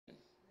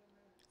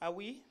Are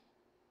we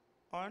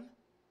on?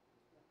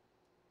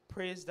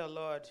 Praise the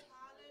Lord.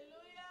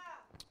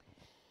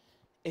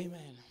 Hallelujah.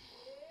 Amen.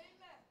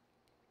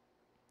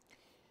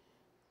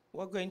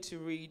 We're going to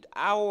read.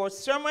 Our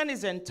sermon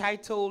is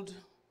entitled,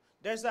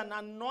 There's an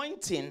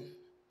Anointing.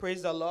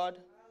 Praise the Lord.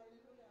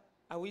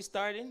 Are we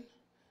starting?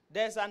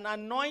 There's an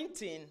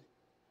anointing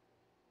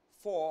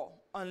for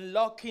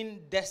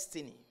unlocking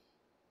destiny.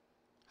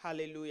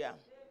 Hallelujah.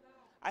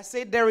 I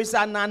say there is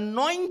an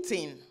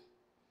anointing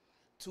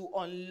to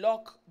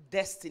unlock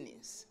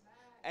destinies.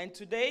 And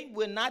today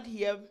we're not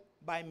here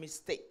by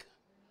mistake.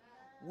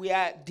 We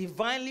are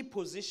divinely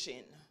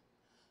positioned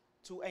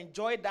to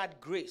enjoy that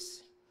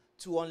grace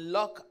to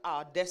unlock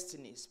our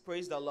destinies.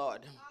 Praise the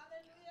Lord. Hallelujah.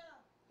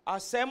 Our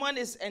sermon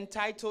is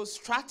entitled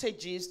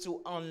Strategies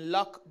to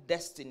Unlock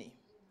Destiny.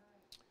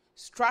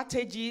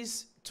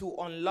 Strategies to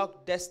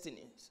unlock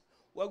destinies.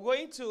 We're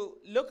going to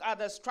look at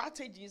the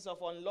strategies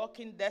of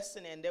unlocking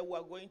destiny, and then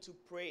we're going to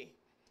pray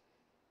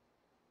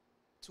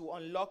to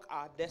unlock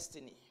our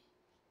destiny.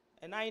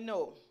 And I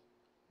know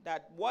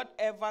that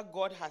whatever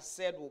God has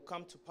said will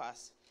come to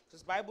pass.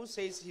 Because the Bible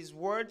says his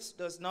words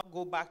does not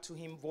go back to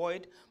him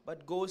void,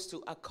 but goes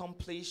to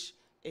accomplish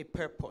a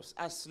purpose,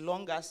 as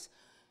long as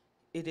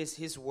it is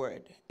his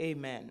word.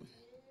 Amen.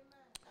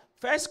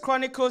 First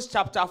Chronicles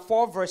chapter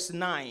 4 verse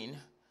 9.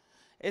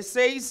 It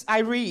says, I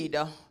read,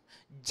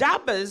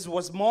 Jabez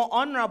was more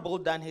honorable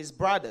than his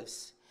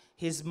brothers.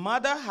 His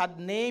mother had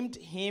named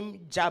him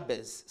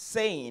Jabez,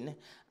 saying,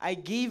 I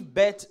give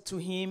birth to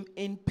him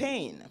in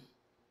pain.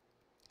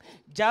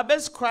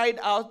 Jabez cried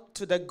out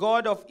to the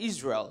God of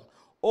Israel,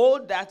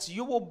 Oh, that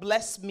you will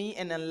bless me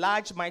and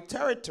enlarge my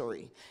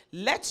territory.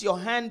 Let your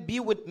hand be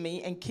with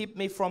me and keep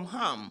me from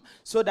harm,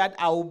 so that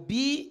I will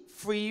be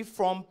free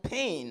from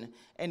pain.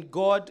 And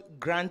God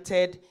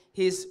granted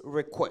his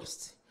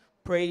request.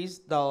 Praise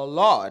the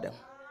Lord. Hallelujah.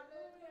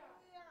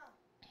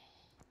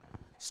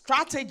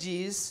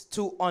 Strategies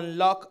to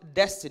unlock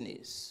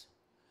destinies.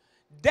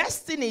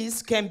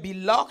 Destinies can be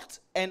locked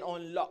and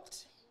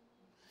unlocked.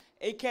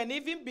 It can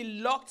even be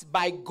locked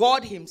by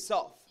God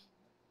himself,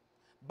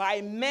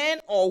 by men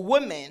or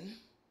women,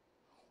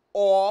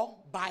 or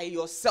by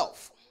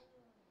yourself.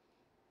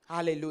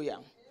 Hallelujah.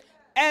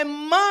 A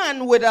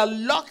man with a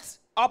locked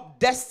up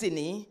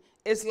destiny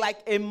is like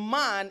a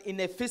man in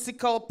a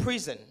physical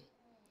prison.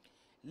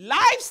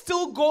 Life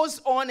still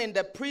goes on in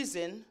the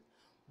prison,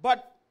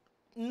 but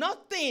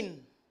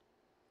nothing,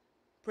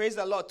 praise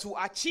the Lord, to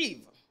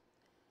achieve.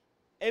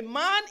 A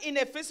man in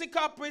a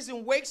physical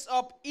prison wakes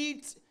up,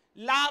 eats,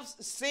 laughs,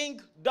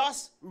 sings,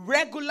 does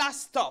regular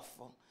stuff,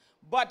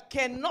 but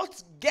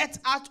cannot get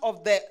out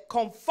of the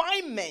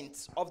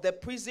confinement of the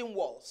prison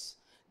walls.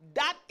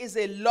 That is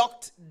a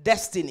locked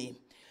destiny.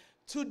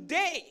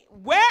 Today,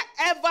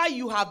 wherever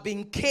you have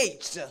been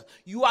caged,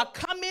 you are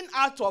coming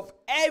out of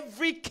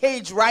every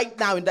cage right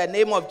now in the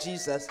name of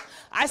Jesus.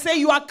 I say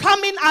you are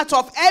coming out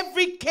of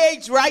every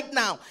cage right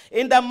now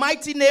in the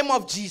mighty name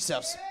of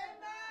Jesus. Amen.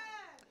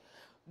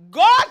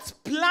 God's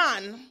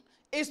plan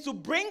is to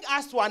bring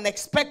us to an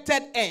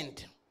expected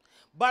end.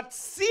 But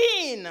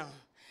sin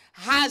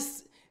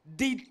has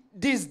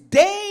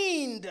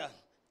disdained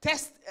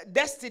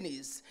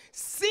destinies.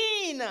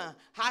 Sin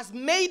has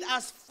made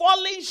us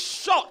falling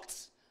short,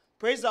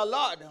 praise the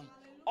Lord,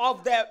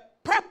 of the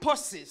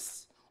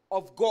purposes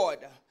of God.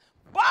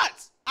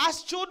 But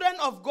as children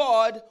of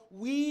God,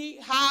 we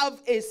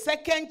have a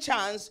second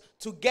chance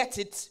to get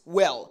it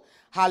well.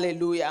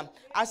 Hallelujah.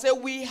 I say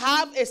we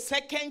have a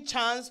second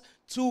chance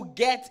to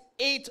get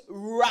it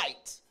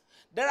right.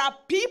 There are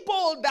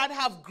people that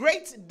have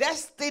great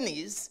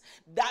destinies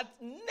that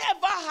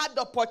never had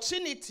the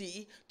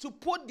opportunity to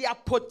put their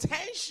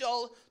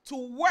potential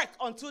to work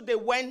until they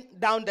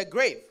went down the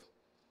grave.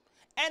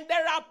 And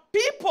there are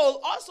people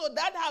also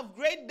that have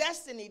great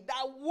destiny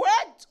that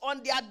worked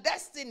on their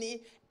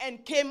destiny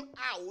and came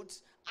out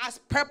as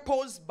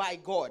purposed by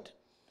God.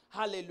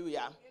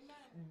 Hallelujah. Amen.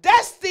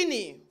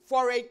 Destiny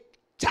for a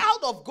child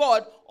of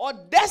God or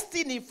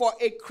destiny for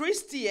a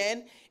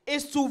Christian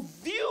is to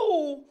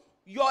view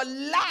your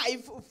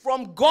life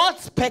from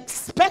God's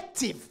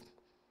perspective.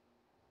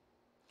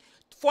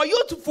 For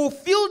you to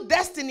fulfill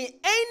destiny,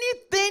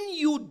 anything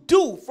you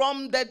do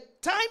from the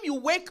time you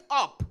wake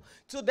up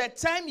to the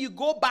time you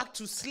go back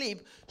to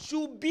sleep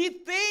should be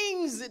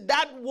things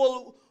that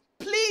will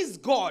please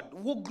God,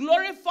 will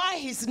glorify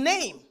his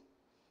name.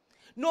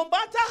 No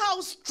matter how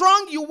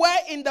strong you were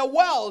in the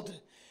world,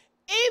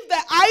 if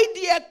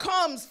the idea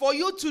comes for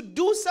you to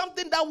do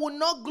something that will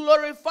not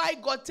glorify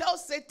God, tell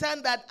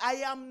Satan that I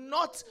am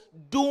not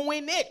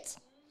doing it.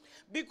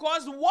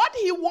 Because what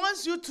he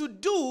wants you to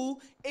do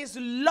is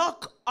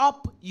lock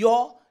up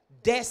your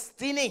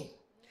destiny.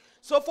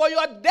 So for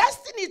your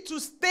destiny to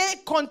stay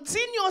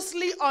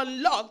continuously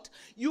unlocked,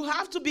 you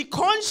have to be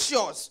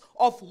conscious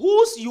of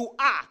whose you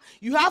are.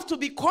 You have to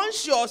be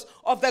conscious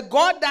of the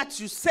God that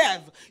you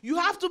serve. You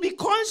have to be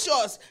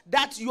conscious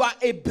that you are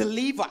a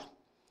believer.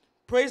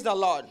 Praise the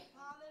Lord.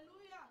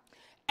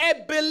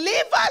 Hallelujah. A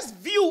believer's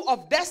view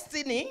of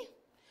destiny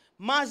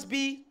must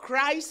be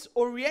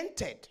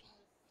Christ-oriented.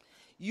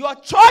 your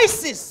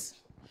choices,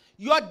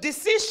 your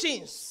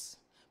decisions,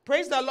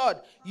 praise the Lord,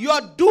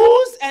 your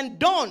do's and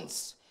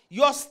don'ts,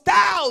 your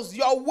styles,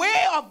 your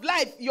way of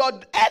life,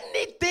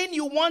 anything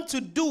you want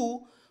to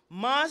do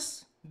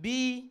must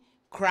be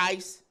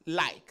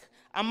Christ-like.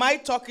 Am I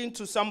talking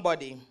to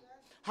somebody?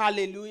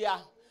 Hallelujah.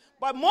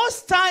 But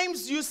most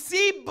times you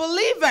see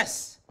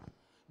believers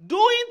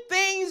doing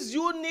things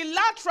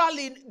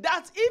unilaterally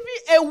that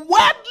even a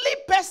worldly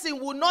person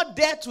would not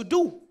dare to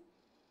do.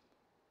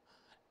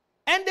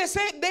 And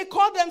they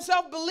call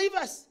themselves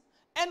believers.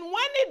 And when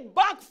it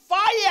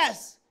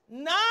backfires,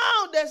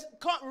 now they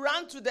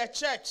run to the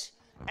church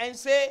and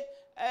say,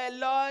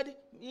 Lord,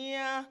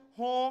 yeah,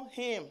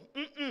 him.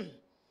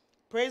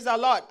 Praise the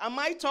Lord. Am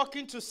I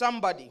talking to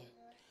somebody?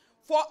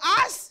 For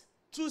us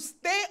to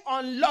stay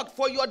unlocked,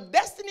 for your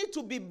destiny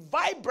to be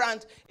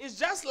vibrant, is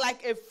just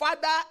like a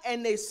father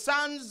and a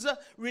son's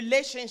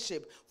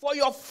relationship. For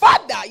your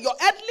father, your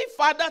earthly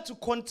father, to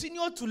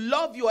continue to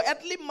love your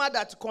earthly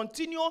mother, to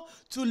continue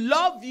to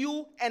love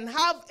you and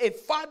have a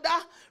father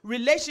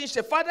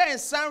relationship, father and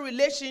son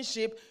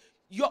relationship,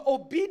 your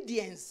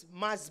obedience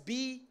must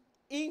be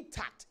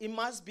intact. It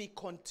must be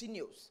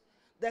continuous.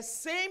 The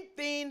same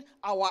thing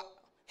our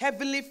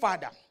Heavenly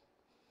Father.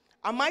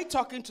 Am I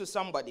talking to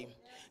somebody?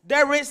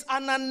 There is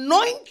an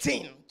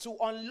anointing to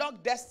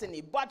unlock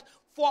destiny. But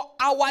for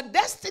our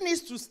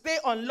destinies to stay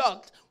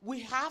unlocked,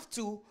 we have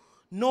to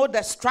know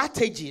the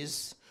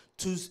strategies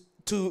to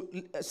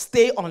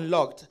stay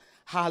unlocked.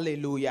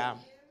 Hallelujah.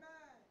 Amen.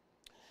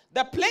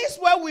 The place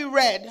where we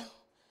read,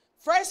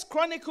 1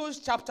 Chronicles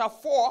chapter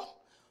 4,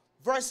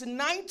 verse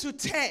 9 to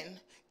 10,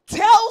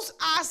 tells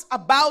us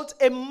about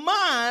a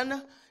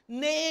man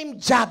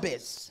named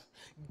Jabez.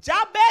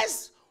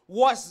 Jabez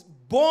was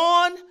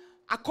born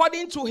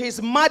according to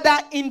his mother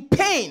in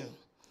pain.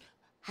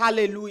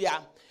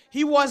 Hallelujah.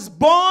 He was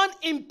born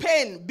in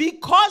pain.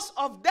 Because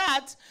of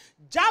that,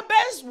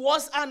 Jabez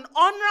was an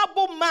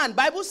honorable man.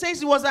 Bible says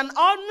he was an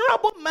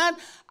honorable man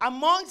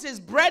amongst his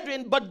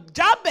brethren, but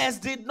Jabez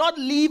did not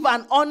live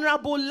an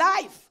honorable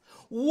life.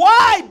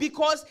 Why?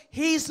 Because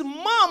his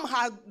mom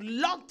had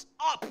locked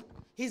up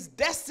his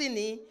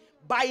destiny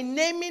by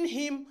naming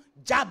him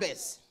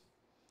Jabez.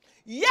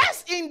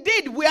 Yes,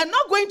 indeed, we are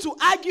not going to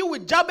argue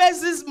with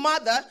Jabez's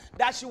mother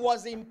that she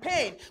was in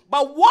pain.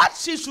 But what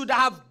she should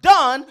have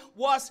done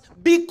was,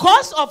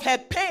 because of her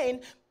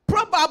pain,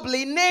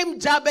 probably name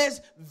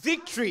Jabez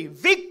Victory,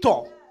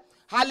 Victor,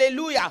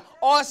 hallelujah,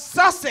 or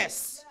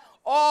success,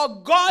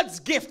 or God's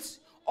gift,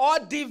 or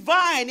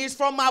divine is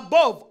from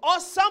above, or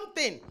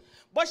something.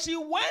 But she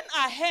went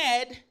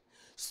ahead,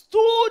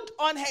 stood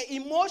on her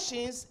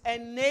emotions,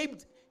 and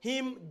named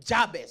him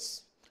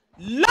Jabez.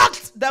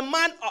 Locked the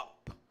man up.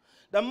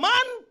 The man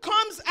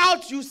comes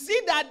out, you see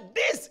that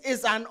this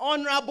is an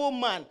honorable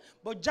man.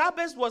 But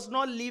Jabez was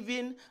not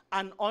living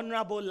an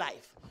honorable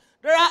life.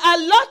 There are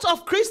a lot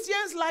of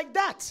Christians like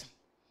that.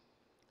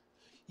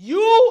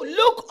 You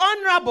look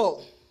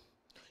honorable.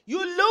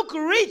 You look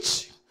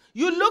rich.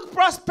 You look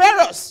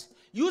prosperous.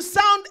 You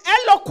sound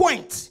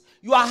eloquent.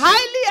 You are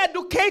highly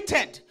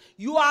educated.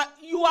 You are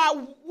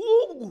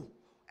woo.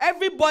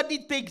 Everybody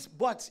thinks,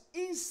 but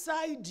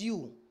inside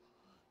you,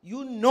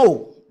 you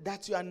know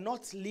that you are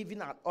not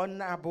living an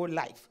honorable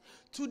life.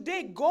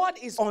 Today, God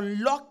is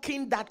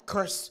unlocking that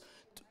curse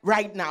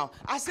right now.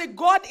 I say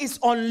God is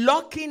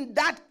unlocking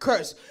that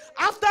curse.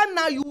 After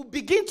now, you will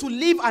begin to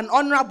live an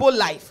honorable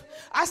life.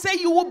 I say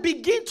you will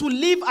begin to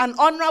live an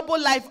honorable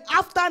life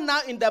after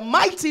now in the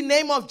mighty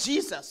name of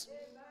Jesus.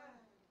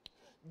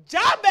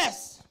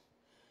 Jabez,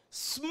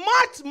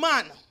 smart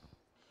man,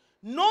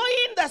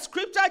 knowing the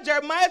scripture,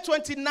 Jeremiah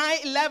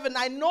 29:11,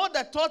 I know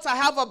the thoughts I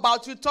have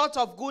about you, thoughts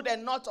of good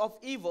and not of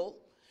evil,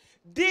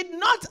 did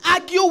not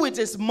argue with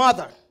his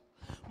mother.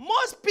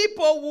 Most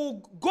people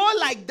will go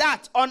like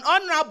that,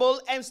 unhonorable,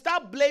 and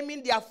start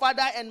blaming their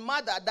father and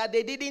mother that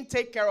they didn't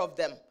take care of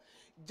them.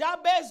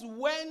 Jabez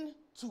went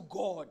to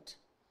God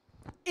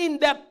in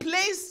the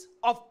place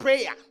of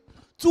prayer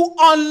to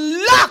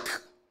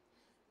unlock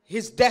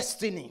his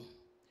destiny.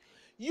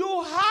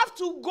 You have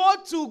to go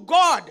to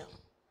God.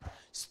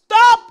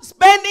 Stop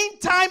spending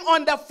time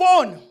on the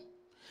phone.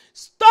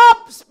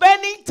 Stop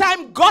spending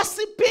time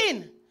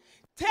gossiping,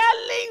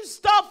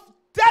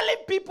 telling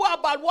people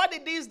about what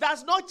it is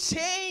does not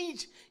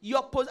change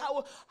your position.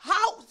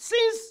 How,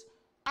 since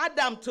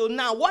Adam till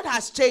now, what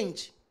has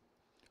changed?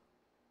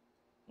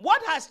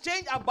 What has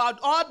changed about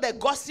all the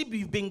gossip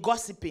you've been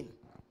gossiping?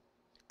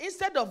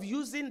 Instead of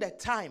using the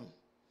time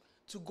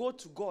to go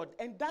to God.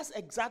 And that's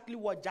exactly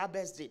what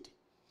Jabez did.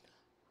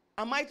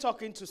 Am I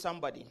talking to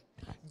somebody?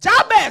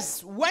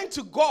 Jabez went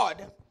to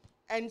God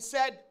and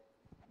said,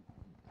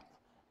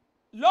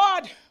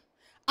 Lord,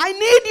 I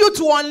need you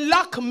to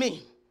unlock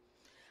me.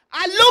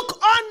 I look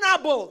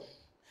honorable,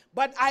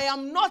 but I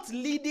am not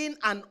leading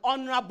an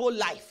honorable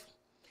life.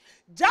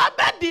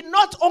 Jabez did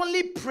not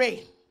only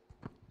pray.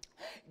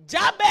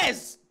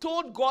 Jabez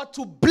told God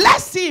to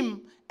bless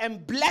him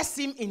and bless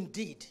him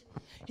indeed.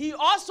 He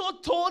also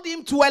told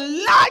him to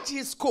enlarge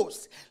his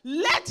coast.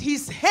 Let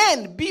his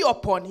hand be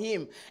upon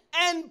him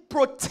and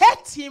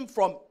protect him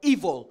from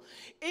evil.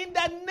 In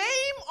the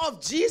name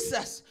of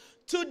Jesus,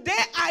 today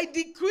I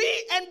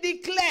decree and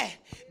declare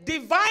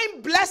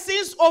divine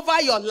blessings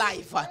over your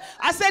life.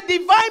 I said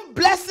divine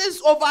blessings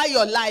over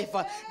your life.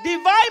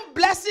 Divine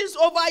blessings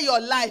over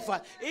your life.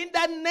 In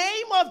the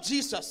name of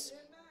Jesus.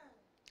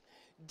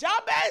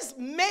 Jabez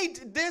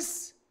made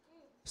this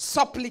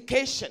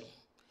supplication.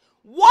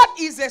 What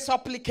is a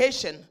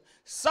supplication?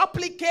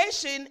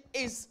 Supplication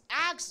is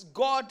ask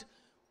God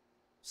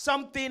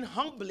something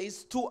humbly,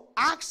 is to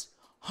ask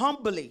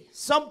humbly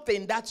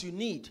something that you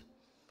need.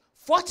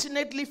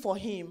 Fortunately for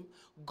him,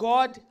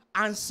 God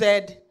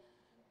answered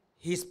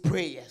his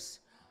prayers.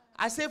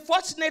 I say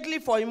fortunately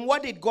for him,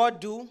 what did God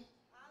do? Answer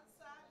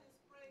his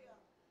prayer.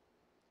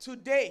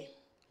 Today,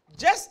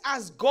 just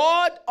as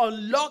God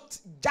unlocked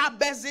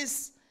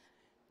Jabez's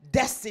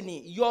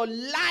destiny, your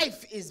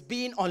life is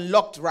being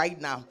unlocked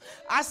right now.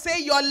 I say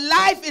your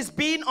life is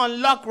being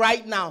unlocked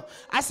right now.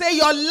 I say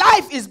your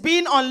life is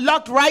being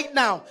unlocked right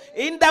now.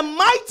 In the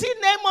mighty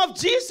name of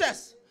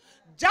Jesus.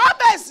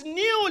 Jabez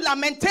knew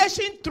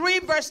Lamentation 3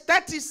 verse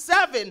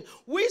 37,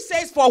 which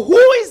says, for who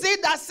is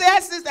it that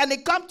says this and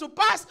it come to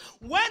pass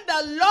when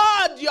the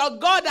Lord your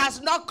God has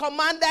not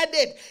commanded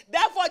it?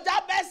 Therefore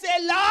Jabez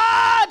say,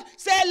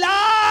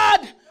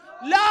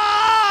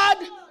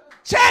 Lord,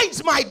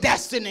 change my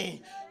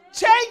destiny.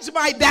 Change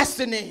my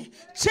destiny.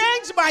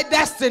 Change my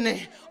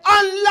destiny.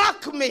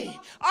 Unlock me.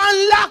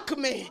 Unlock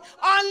me.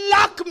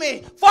 Unlock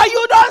me. For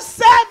you don't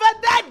serve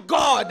a dead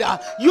God.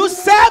 You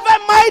serve a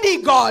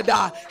mighty God.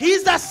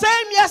 He's the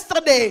same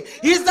yesterday.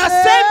 He's the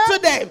same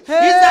today. He's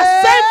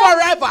the same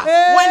forever.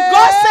 When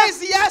God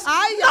says yes,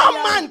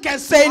 no man can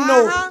say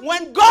no.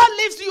 When God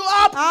lifts you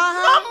up,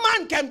 no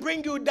man can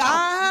bring you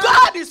down.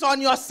 God is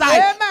on your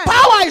side.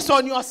 Power is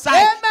on your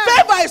side.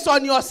 Favor is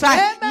on your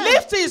side.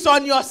 Lift is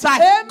on your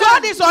side.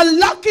 God is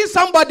unlocking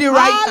somebody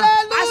right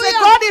now. I say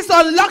God is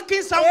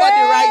unlocking somebody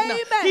right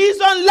now. He's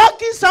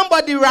unlocking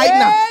somebody right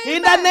now.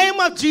 In the name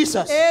of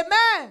Jesus.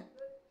 Amen.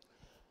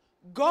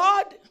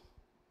 God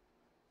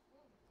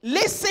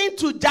listened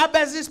to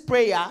Jabez's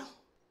prayer,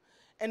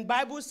 and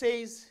Bible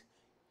says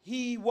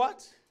he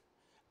what?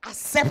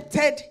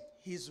 Accepted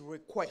his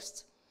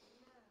request.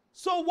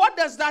 So what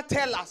does that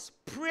tell us?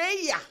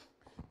 Prayer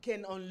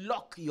can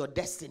unlock your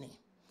destiny.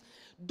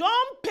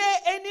 Don't pay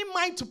any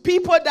mind to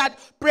people that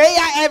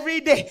prayer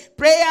every day.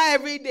 Prayer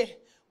every day.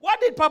 What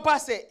did Papa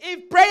say?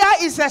 If prayer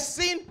is a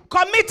sin,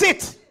 commit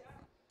it.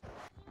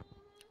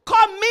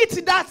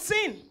 Commit that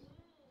sin.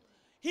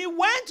 He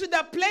went to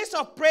the place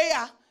of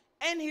prayer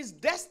and his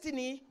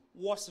destiny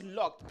was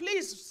locked.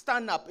 Please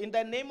stand up in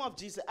the name of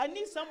Jesus. I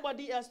need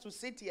somebody else to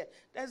sit here.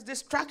 There's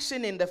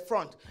distraction in the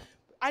front.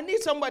 I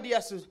need somebody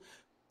else to.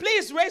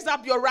 Please raise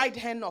up your right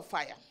hand of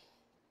fire.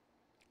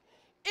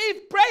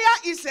 If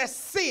prayer is a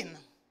sin,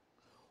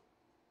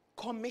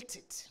 commit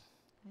it.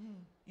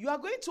 You are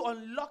going to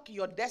unlock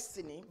your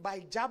destiny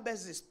by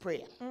Jabez's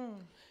prayer.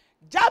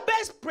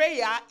 Jabez's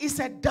prayer is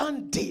a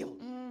done deal.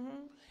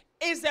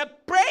 It's a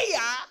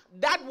prayer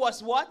that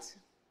was what?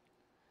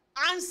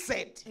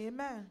 Answered.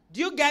 Amen.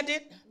 Do you get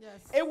it? Yes.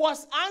 It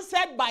was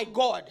answered by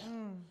God.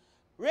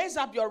 Raise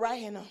up your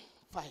right hand on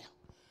fire.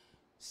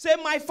 Say,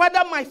 my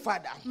Father, my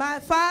Father. My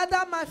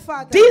Father, my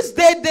Father. This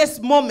day, this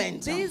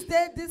moment. This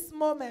day, this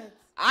moment.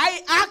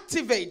 I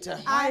activate.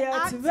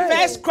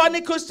 1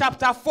 Chronicles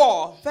chapter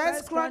 4.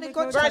 1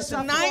 Chronicles verse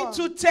chapter 9 4.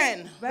 to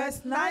 10.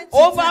 Verse 9 to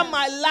Over 10.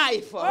 my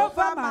life.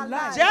 Over my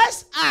life.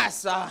 Just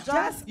as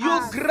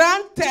you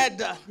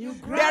granted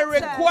the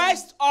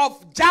request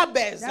of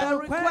Jabez. The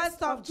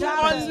request of to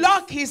Jabez.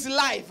 unlock his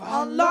life.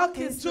 Unlock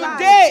his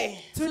Today.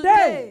 life.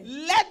 Today.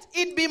 Let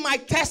it be my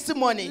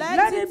testimony.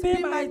 Let it be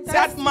my testimony.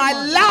 That my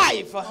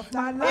life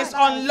is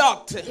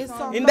unlocked.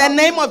 unlocked. In the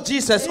name of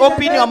Jesus,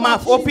 open your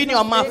mouth. Open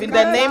your mouth. In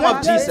the name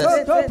of Jesus.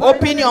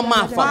 Open your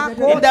mouth.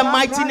 In the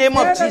mighty name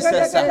of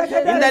Jesus.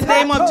 In the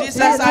name of Jesus,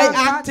 I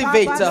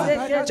activate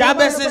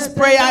Jabez's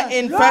prayer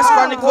in 1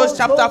 Chronicles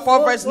chapter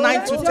 4 verse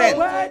 9 to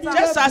 10.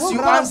 Just as you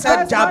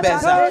answered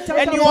Jabez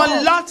and you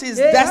unlocked his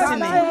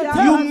destiny,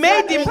 you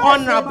made him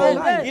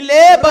honorable.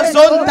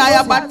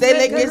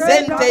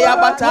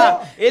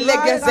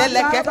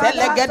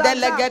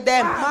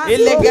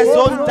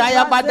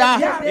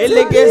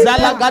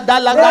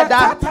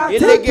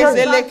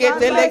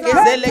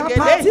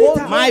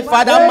 My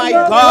Father, my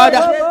God,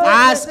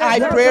 as I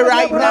pray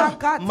right now,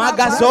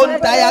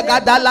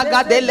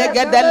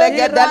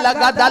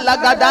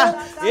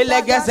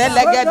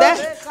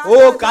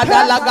 oh,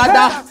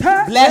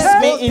 bless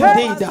me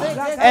indeed.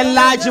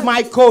 Enlarge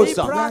my coast.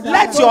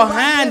 Let your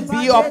hand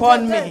be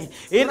upon me.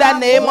 In the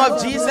name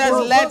of Jesus,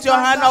 let your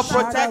hand of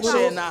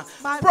protection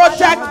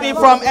protect me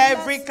from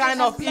every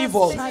kind of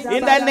evil.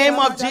 In the name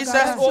of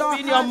Jesus,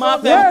 open your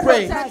mouth and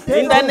pray.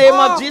 In the name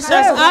of Jesus,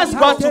 ask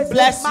God to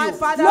bless you.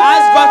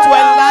 Ask God to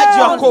enlarge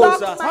your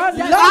coast.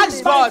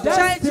 Ask God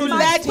to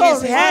let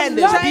his hand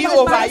be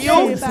over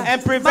you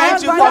and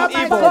prevent you from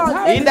evil.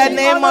 In the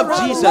name of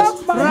Jesus.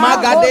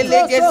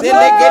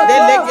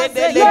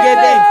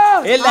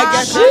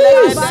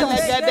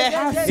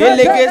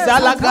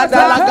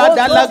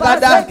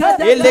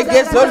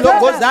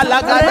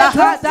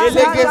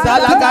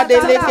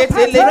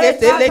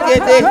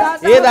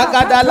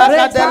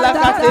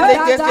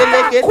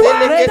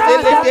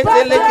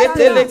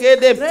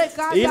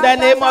 In the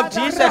name of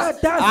Jesus,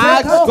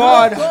 ask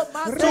God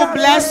to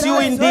bless you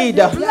indeed,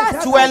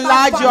 to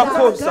enlarge your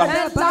course.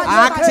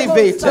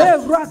 Activate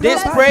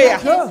this prayer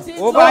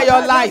over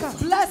your life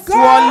to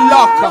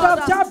unlock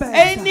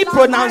any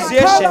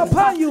pronunciation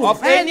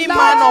of any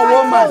man or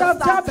woman,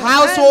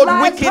 household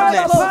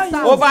wickedness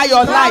over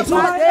your life.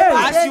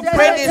 As you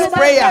pray this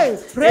prayer,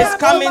 it's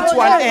coming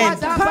to an end.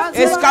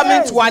 It's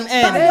coming to an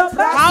end.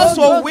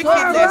 Household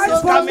wickedness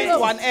is coming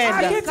to an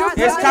end.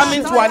 It's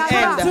coming to an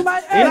end.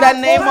 In the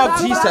name of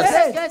Jesus.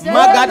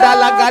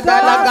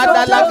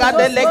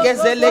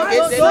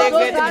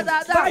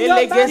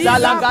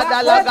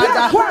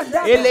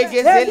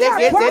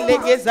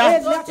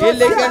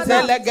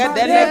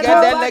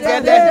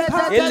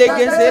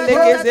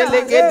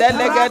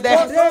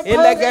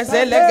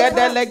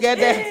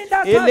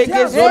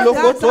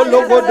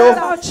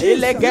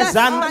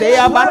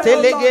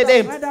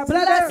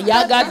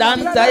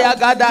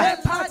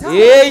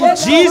 In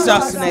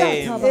Jesus'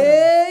 name.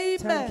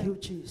 Thank you,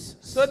 Jesus.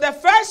 So the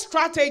first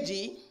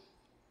strategy,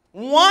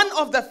 one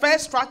of the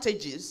first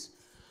strategies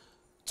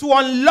to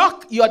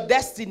unlock your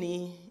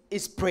destiny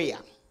is prayer.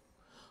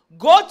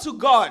 Go to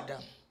God.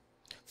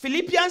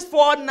 Philippians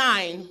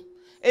 4:9,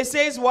 it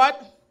says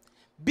what?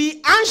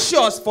 Be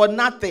anxious for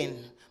nothing,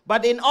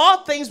 but in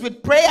all things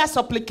with prayer,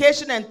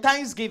 supplication, and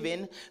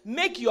thanksgiving,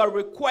 make your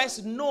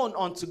requests known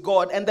unto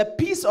God, and the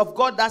peace of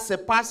God that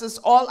surpasses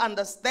all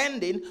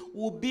understanding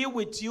will be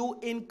with you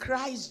in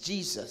Christ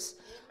Jesus.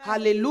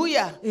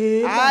 Hallelujah.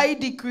 Amen. I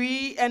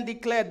decree and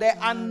declare the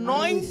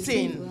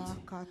anointing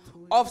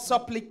of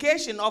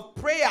supplication, of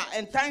prayer,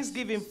 and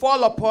thanksgiving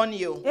fall upon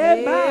you.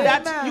 Amen.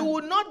 That you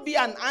will not be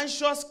an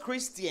anxious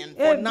Christian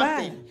for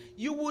nothing.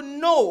 You will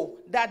know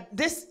that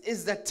this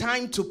is the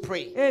time to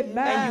pray. Amen.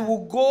 And you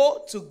will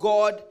go to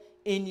God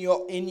in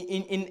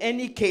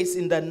any case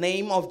in the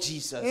name of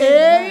Jesus.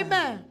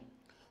 Amen.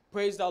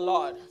 Praise the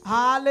Lord.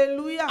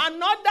 Hallelujah.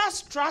 Another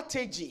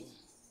strategy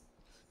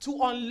to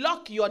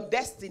unlock your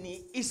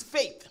destiny is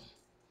faith.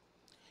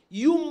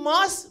 You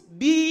must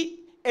be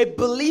a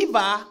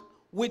believer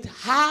with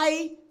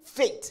high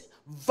faith,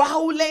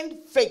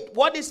 violent faith.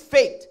 What is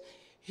faith?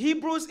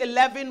 Hebrews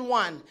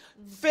 11:1.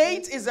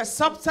 Faith is the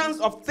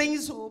substance of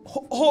things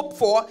hoped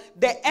for,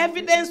 the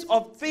evidence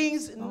of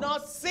things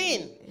not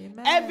seen.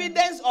 Amen.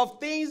 Evidence of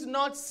things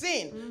not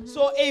seen.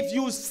 So if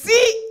you see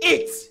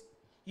it,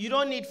 you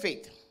don't need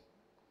faith.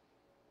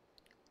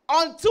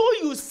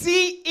 Until you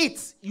see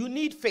it, you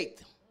need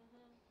faith.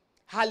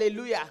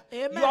 Hallelujah.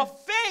 Amen. Your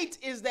faith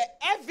is the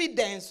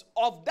evidence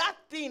of that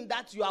thing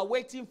that you are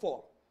waiting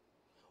for.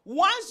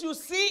 Once you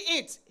see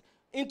it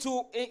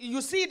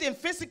you see it in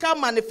physical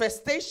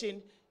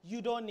manifestation,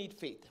 you don't need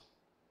faith.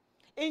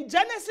 In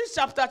Genesis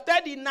chapter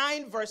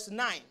 39 verse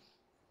 9,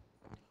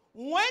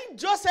 when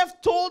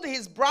Joseph told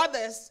his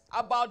brothers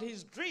about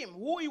his dream,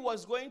 who he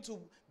was going to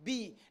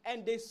be,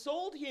 and they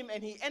sold him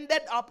and he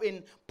ended up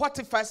in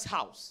Potiphar's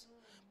house.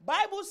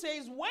 Bible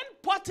says when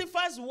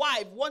Potiphar's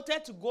wife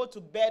wanted to go to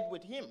bed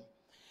with him,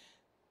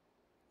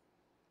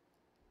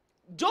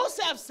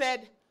 Joseph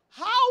said,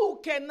 how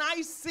can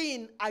I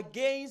sin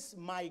against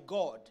my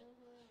God?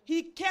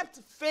 He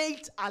kept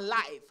faith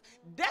alive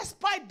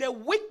despite the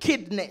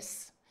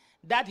wickedness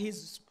that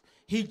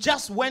he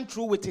just went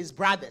through with his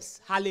brothers.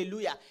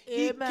 Hallelujah.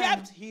 Amen. He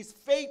kept his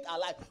faith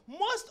alive.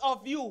 Most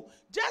of you,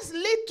 just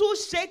little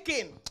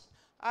shaking.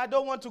 I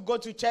don't want to go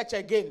to church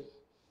again.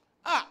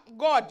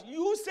 God,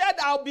 you said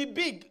I'll be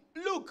big.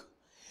 Look,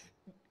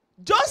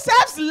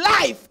 Joseph's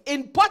life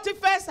in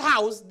Potiphar's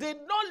house did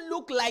not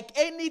look like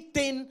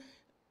anything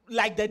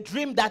like the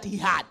dream that he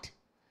had.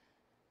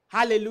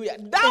 Hallelujah.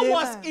 That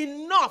was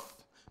enough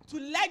to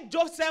let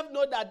Joseph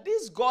know that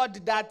this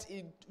God that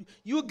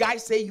you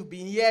guys say you've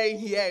been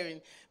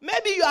hearing,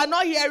 maybe you are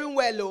not hearing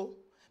well,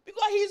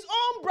 because his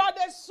own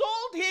brothers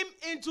sold him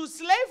into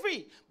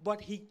slavery,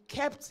 but he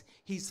kept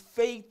his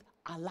faith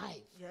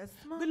alive. Yes,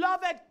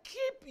 beloved,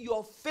 keep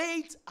your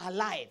faith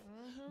alive.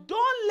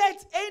 Don't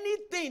let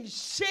anything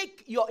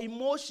shake your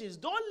emotions.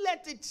 Don't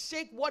let it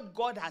shake what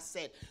God has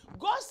said.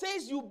 God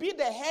says you be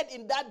the head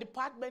in that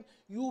department,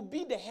 you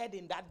be the head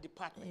in that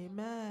department.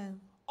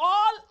 Amen.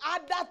 All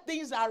other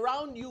things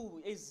around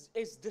you is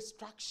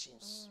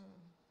distractions.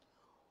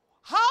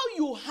 How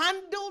you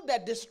handle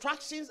the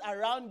distractions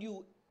around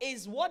you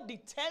is what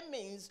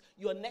determines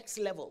your next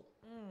level.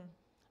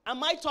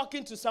 Am I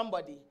talking to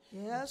somebody?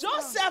 Yes,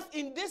 Joseph,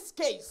 in this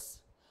case,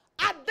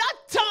 at that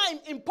time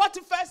in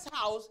Potiphar's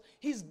house,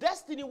 his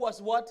destiny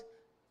was what?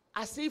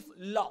 As if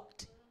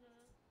locked.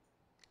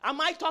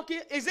 Am I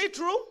talking? Is it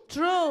true?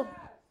 True.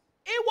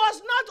 It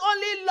was not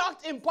only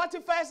locked in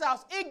Potiphar's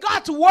house, it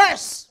got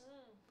worse.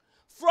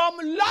 from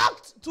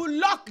locked to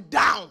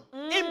lockdown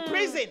in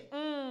prison.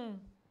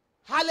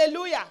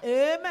 Hallelujah.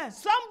 Amen.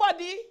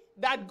 Somebody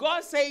that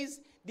God says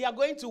they are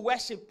going to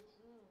worship.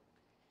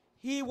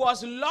 He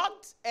was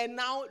locked and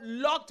now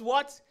locked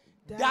what?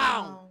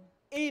 Down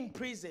in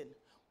prison.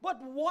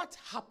 But what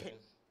happened?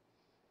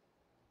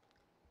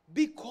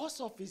 Because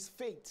of his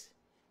faith,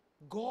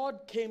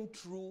 God came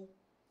through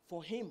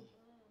for him.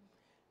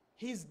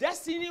 His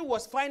destiny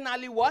was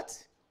finally what?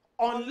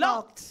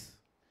 Unlocked.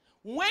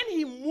 When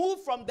he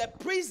moved from the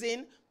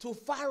prison to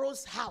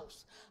Pharaoh's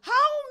house. How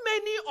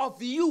many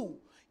of you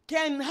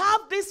can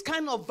have this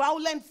kind of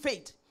violent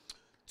faith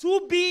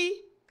to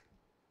be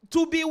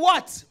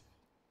what?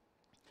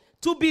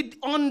 To be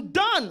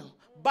undone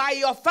by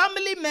your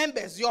family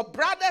members, your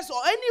brothers,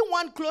 or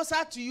anyone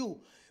closer to you.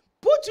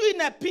 Put you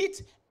in a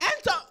pit,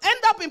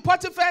 end up in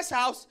Potiphar's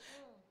house,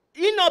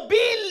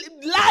 being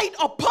lied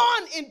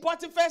upon in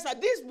Potiphar's house.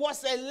 This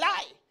was a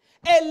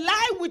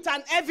lie with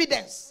an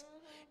evidence.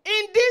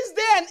 In this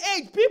day and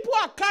age, people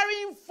are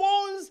carrying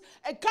phones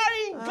and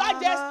carrying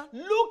gadgets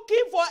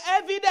looking for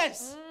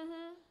evidence.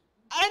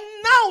 And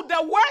now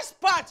the worst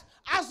part,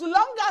 as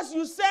long as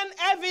you send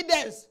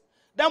evidence,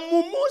 the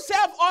mumu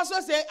self also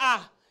say,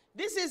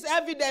 this is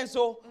evidence.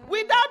 So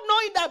without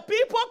knowing that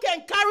people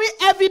can carry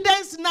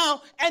evidence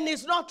now and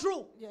it's not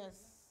true.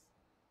 Yes.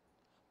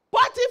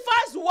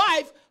 Potiphar's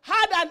wife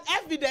had an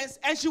evidence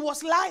and she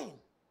was lying.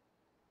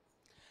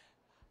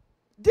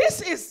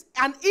 This is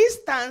an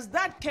instance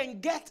that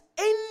can get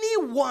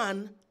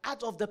anyone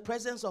out of the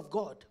presence of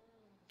God.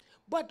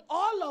 But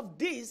all of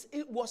this,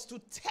 it was to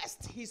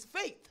test his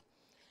faith.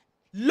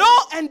 Lo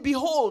and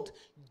behold,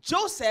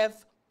 Joseph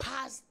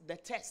passed the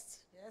test.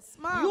 Yes,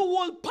 ma'am. You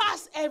will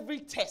pass every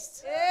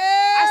test. Amen.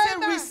 I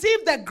say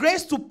receive the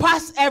grace to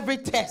pass every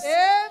test.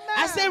 Amen.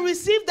 I say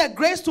receive the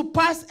grace to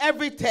pass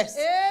every test.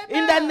 Amen.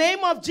 In the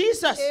name of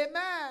Jesus.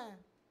 Amen.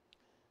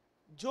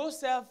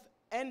 Joseph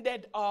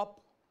ended up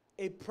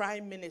a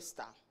prime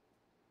minister.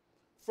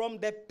 From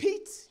the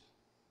pit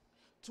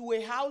to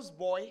a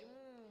houseboy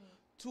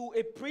to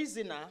a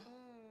prisoner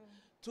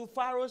to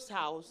Pharaoh's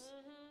house.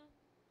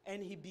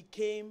 And he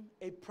became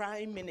a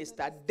prime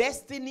minister.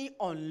 Destiny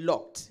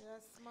unlocked.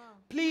 Yes, ma'am.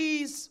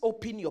 Please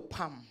open your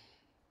palm.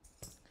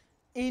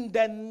 In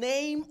the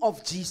name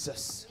of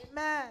Jesus.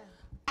 Amen.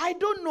 I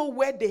don't know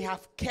where they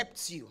have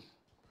kept you.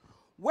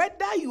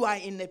 Whether you are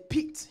in a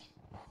pit,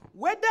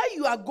 whether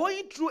you are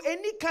going through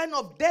any kind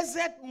of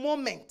desert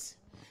moment,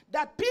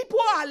 that people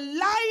are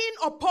lying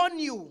upon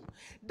you,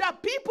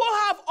 that people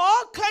have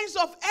all kinds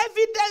of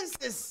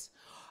evidences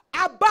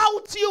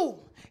about you,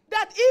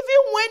 that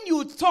even when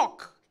you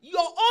talk, your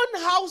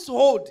own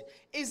household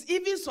is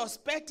even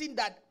suspecting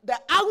that the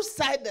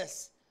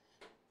outsiders,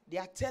 they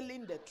are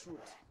telling the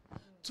truth.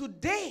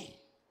 Today,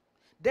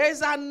 there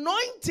is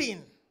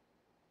anointing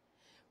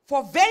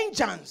for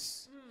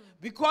vengeance.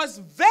 Because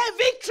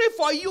victory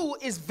for you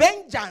is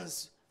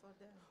vengeance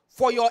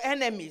for your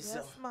enemies.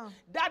 Yes, ma'am.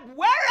 That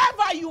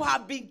wherever you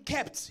have been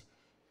kept,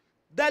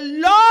 the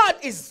Lord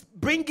is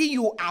bringing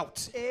you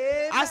out.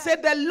 Amen. I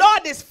said the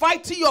Lord is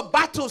fighting your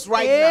battles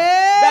right now.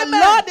 Amen. The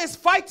Lord is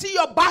fighting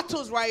your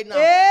battles right now.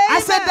 Amen. I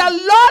said the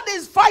Lord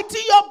is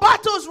fighting your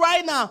battles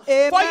right now.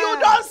 Amen. For you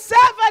don't serve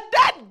a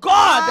dead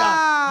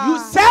God. You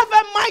serve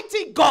a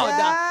mighty God.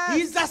 Yes.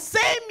 He's the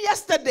same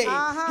yesterday.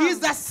 He's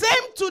the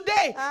same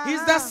today.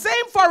 He's the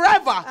same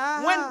forever.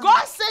 When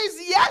God says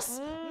yes,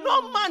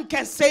 no man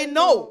can say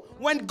no.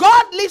 When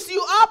God lifts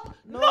you up,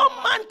 no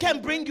man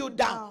can bring you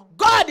down.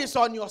 God is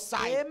on your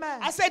side. Amen.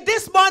 I said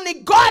this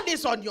morning, God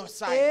is on your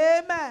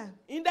side. Amen.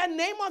 In the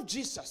name of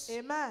Jesus.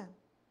 Amen.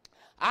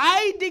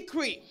 I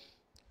decree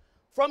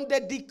from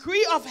the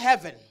decree of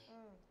heaven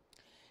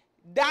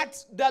that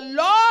the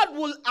Lord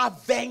will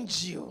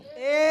avenge you.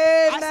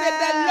 Amen. I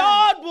said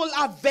the Lord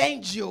will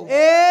avenge you.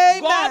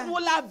 Amen. God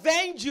will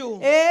avenge you.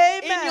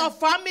 Amen. In your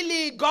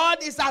family, God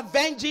is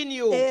avenging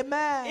you.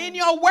 Amen. In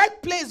your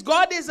workplace,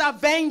 God is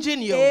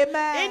avenging you.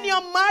 Amen. In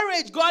your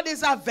marriage, God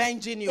is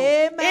avenging you.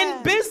 Amen.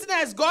 In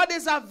business, God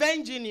is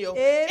avenging you.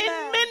 Amen.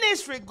 In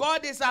ministry,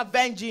 God is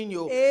avenging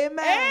you.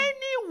 Amen.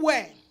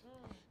 Anywhere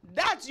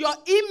that your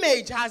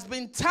image has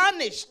been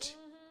tarnished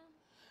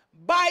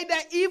by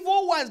the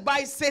evil ones,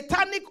 by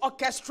satanic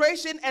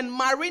orchestration and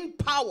marine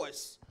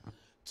powers,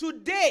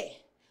 today,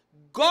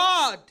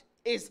 God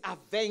is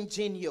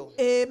avenging you.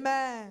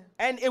 Amen.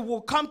 And it will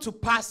come to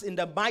pass in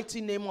the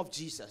mighty name of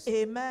Jesus.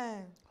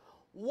 Amen.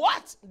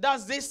 What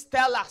does this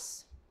tell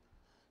us?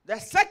 The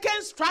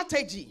second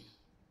strategy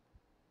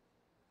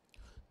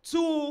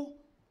to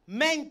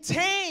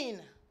maintain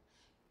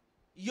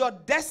your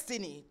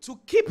destiny, to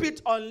keep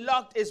it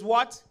unlocked, is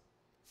what?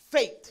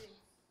 Faith.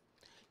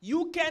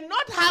 You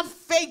cannot have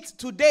faith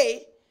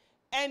today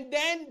and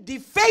then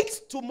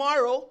defeat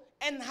tomorrow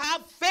and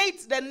have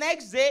faith the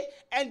next day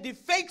and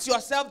defeat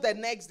yourself the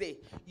next day.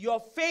 Your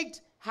faith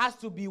has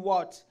to be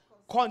what?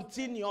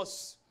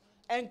 Continuous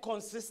and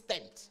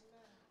consistent.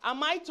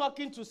 Am I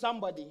talking to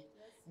somebody?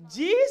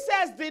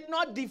 Jesus did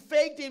not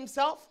defeat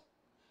himself.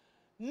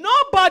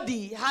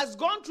 Nobody has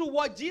gone through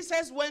what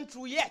Jesus went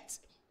through yet.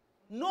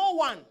 No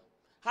one.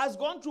 has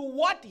gone through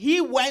what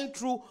he went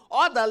through,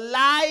 all the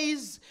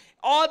lies,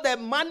 all the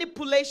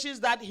manipulations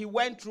that he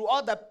went through,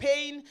 all the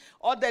pain,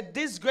 all the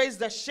disgrace,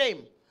 the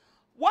shame.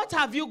 What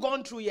have you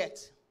gone through yet?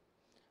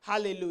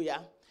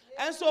 Hallelujah.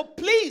 And so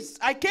please,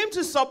 I came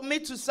to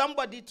submit to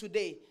somebody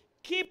today.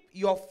 Keep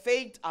your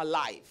faith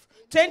alive.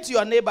 Turn to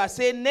your neighbor.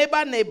 Say,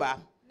 neighbor, neighbor.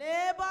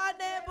 Neighbor,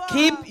 neighbor.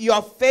 Keep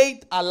your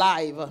faith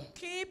alive.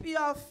 Keep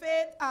your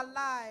faith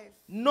alive.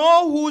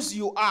 Know whose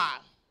you are.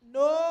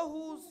 Know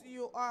whose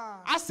you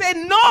are. I say,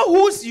 know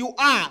whose you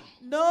are.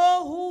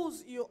 Know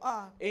whose you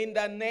are. In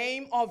the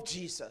name of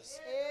Jesus.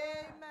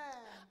 Amen.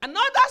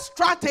 Another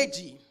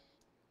strategy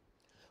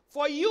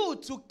for you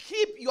to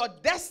keep your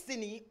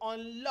destiny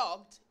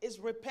unlocked is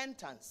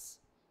repentance.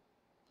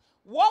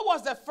 What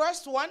was the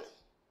first one?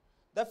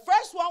 The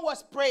first one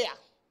was prayer.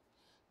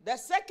 The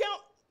second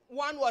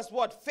one was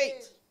what?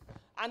 Faith.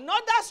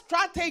 Another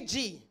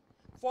strategy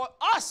for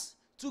us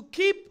to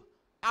keep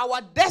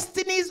our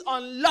destinies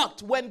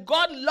unlocked when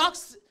God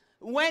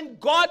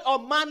or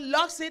man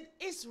locks it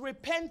is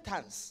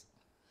repentance.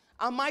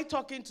 Am I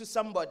talking to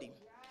somebody?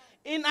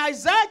 In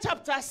Isaiah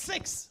chapter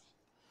 6,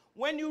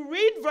 when you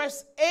read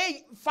verse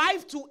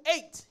 5 to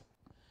 8,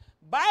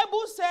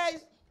 Bible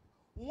says,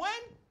 when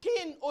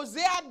King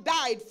Hosea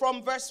died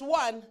from verse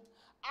 1,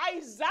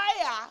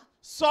 Isaiah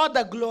saw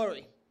the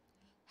glory.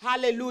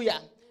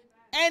 Hallelujah.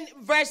 And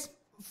verse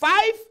 5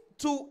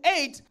 to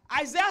 8,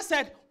 Isaiah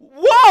said,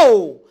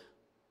 whoa!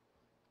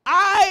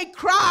 I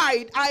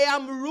cried, I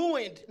am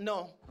ruined.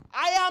 No,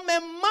 I am a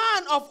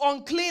man of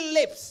unclean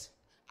lips.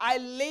 I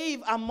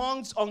live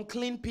amongst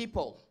unclean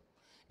people,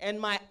 and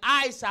my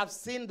eyes have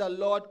seen the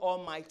Lord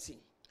Almighty.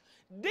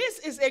 This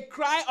is a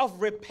cry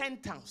of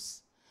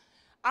repentance.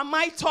 Am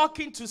I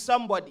talking to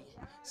somebody?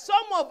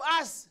 Some of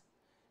us,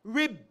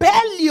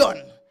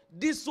 rebellion,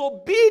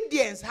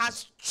 disobedience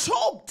has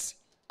choked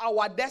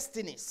our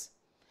destinies.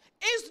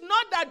 It's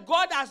not that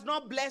God has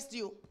not blessed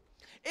you.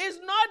 It's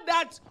not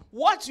that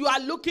what you are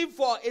looking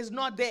for is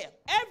not there.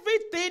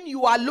 Everything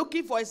you are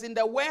looking for is in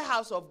the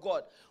warehouse of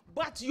God.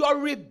 But your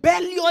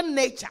rebellion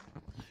nature,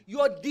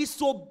 your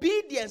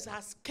disobedience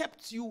has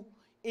kept you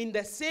in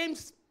the same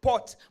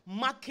spot,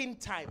 marking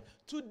time.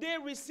 Today,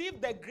 receive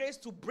the grace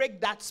to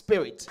break that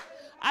spirit.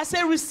 I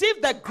say,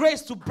 receive the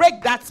grace to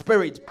break that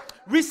spirit.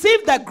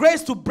 Receive the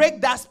grace to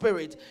break that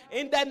spirit.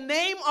 In the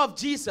name of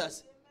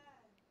Jesus.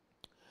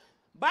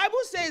 Bible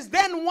says,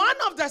 then one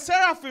of the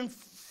seraphim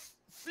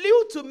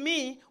flew to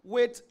me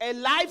with a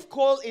live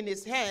coal in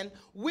his hand,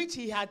 which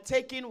he had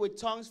taken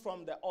with tongues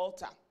from the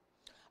altar.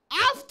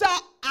 After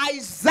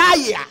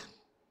Isaiah,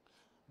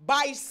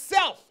 by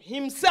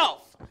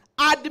himself,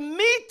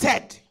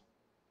 admitted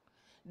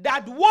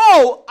that,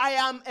 whoa, I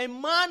am a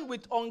man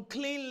with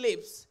unclean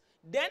lips,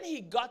 then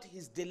he got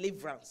his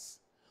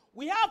deliverance.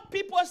 We have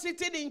people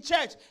sitting in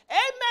church,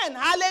 amen,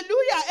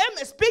 hallelujah,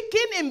 amen,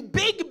 speaking in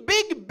big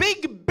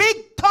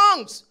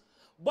tongues,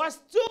 but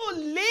still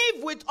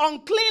live with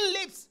unclean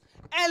lips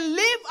and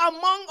live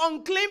among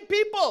unclean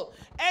people.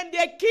 And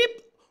they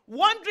keep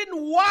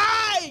wondering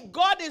why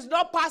God is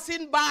not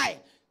passing by.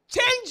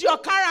 Change your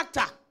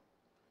character.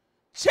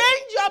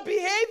 Change your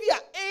behavior.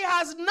 It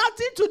has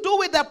nothing to do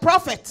with the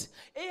prophet.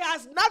 It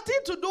has nothing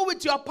to do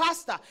with your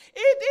pastor.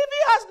 It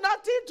even has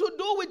nothing to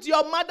do with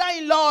your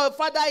mother-in-law or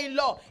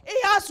father-in-law.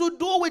 It has to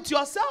do with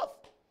yourself.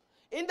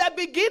 In the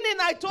beginning,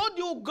 I told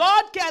you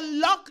God can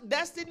lock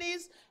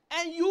destinies,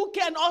 and you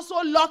can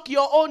also lock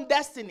your own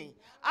destiny.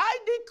 I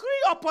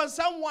decree upon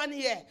someone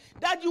here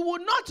that you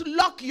will not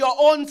lock your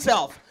own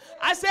self.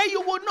 I say you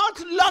will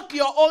not lock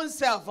your own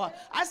self.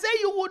 I say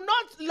you will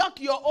not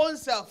lock your own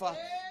self.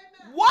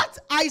 What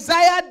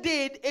Isaiah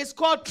did is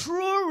called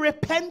true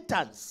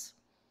repentance.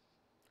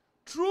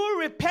 True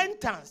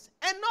repentance.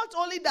 And not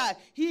only that,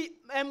 he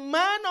a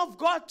man of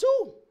God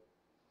too.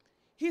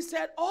 He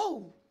said,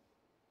 oh,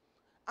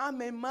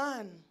 I'm a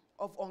man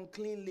of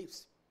unclean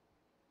lips.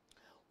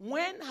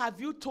 When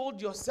have you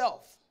told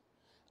yourself,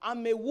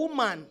 I'm a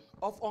woman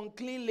of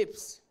unclean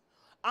lips.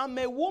 I'm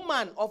a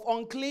woman of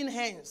unclean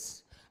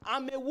hands.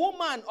 I'm a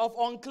woman of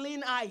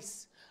unclean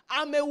eyes.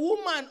 I'm a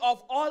woman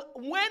of all.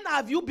 When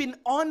have you been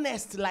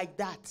honest like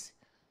that?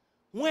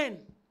 When?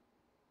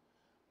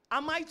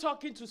 Am I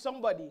talking to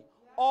somebody?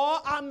 Or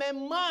I'm a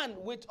man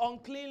with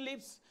unclean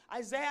lips.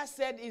 Isaiah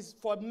said is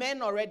for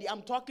men already.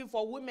 I'm talking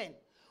for women.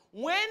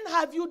 When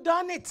have you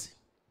done it?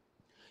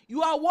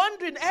 You are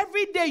wondering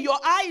every day, your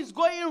eye is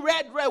going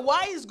red.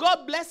 Why is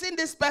God blessing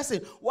this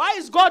person? Why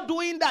is God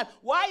doing that?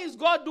 Why is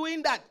God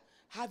doing that?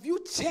 Have you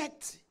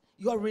checked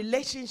your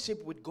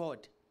relationship with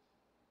God?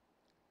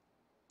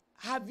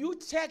 Have you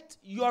checked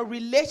your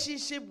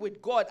relationship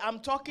with God? I'm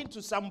talking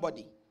to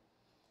somebody.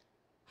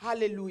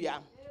 Hallelujah.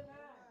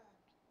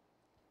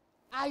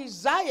 Amen.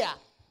 Isaiah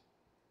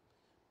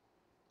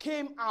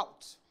came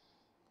out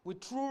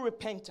with true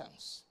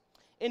repentance.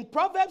 In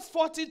Proverbs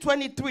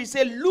 40:23, it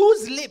says,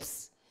 loose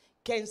lips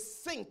can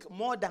sink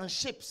more than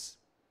ships.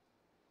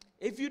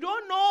 If you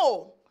don't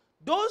know,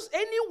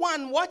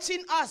 anyone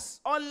watching us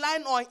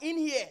online or in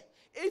here,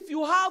 if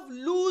you have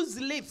loose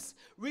lips,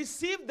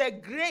 receive the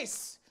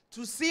grace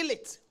to seal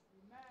it.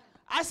 Amen.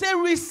 I say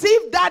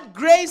receive that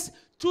grace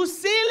to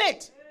seal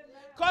it.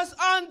 Because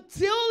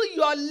until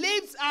your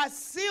lips are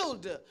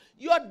sealed,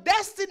 your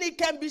destiny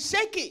can be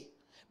shaky.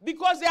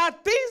 Because there are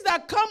things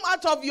that come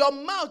out of your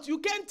mouth, you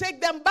can't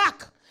take them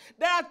back.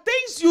 There are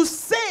things you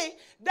say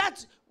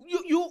that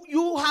you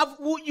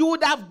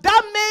would have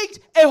damaged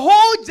a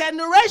whole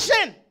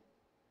generation.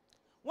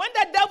 When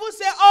the devil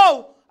say,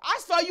 oh,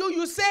 as for you,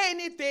 you say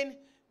anything,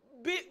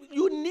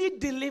 you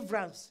need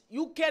deliverance.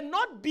 You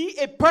cannot be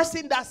a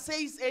person that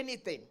says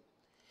anything.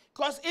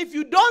 Because if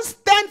you don't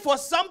stand for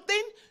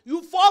something,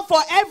 you fall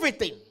for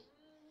everything.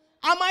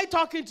 Am I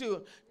talking to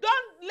you?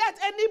 Don't let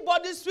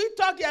anybody sweet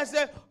talk you and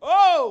say,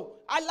 oh,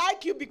 I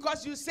like you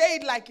because you say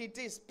it like it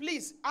is.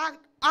 Please,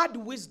 add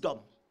wisdom.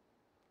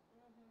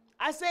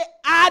 I say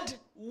add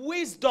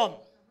wisdom.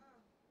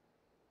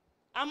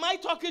 Am I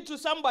talking to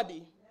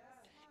somebody?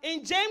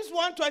 In James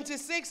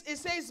 1:26, it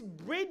says,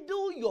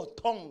 bridle your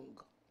tongue.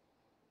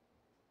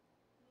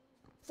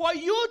 For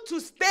you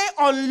to stay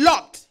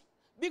unlocked.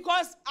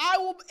 Because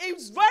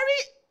it's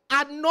very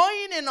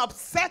annoying and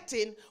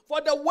upsetting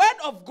for the word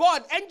of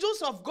God,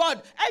 angels of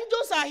God.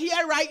 Angels are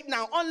here right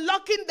now,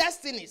 unlocking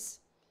destinies.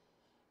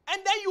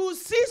 And then you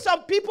see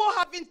some people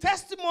having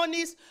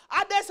testimonies,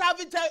 others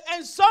having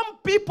and some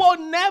people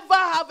never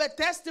have a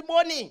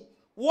testimony.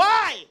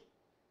 Why?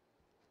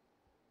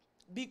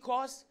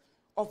 Because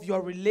of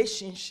your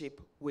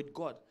relationship with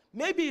God.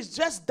 Maybe it's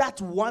just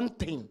that one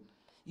thing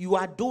you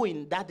are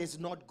doing that is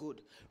not good.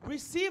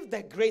 Receive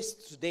the grace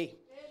today.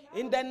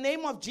 In the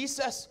name of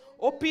Jesus,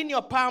 open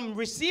your palm.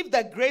 Receive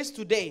the grace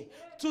today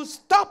to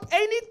stop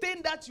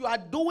anything that you are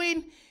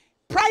doing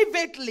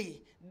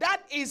privately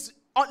that is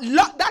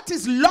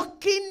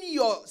locking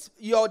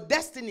your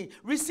destiny.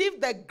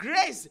 Receive the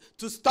grace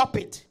to stop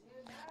it.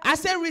 I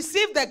say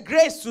receive the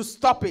grace to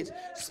stop it.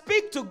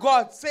 Speak to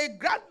God. Say,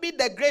 grant me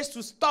the grace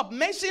to stop.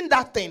 Mention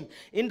that thing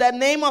in the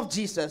name of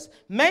Jesus.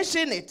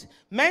 Mention it.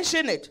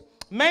 Mention it.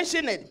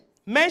 Mention it.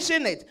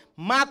 Mention it.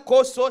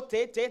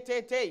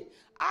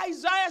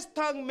 Isaiah's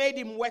tongue made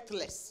him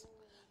worthless.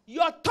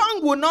 Your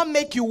tongue will not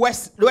make you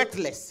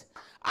worthless.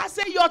 I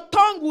say your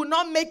tongue will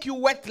not make you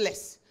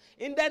worthless.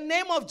 In the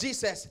name of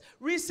Jesus,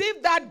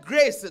 receive that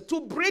grace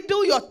to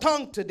bridle your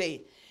tongue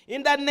today.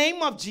 In the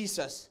name of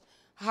Jesus.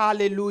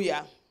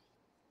 Hallelujah.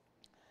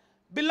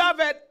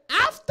 Beloved,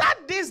 after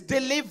this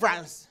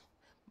deliverance,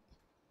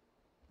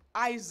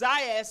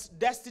 Isaiah's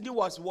destiny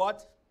was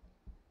what?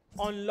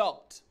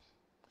 Unlocked.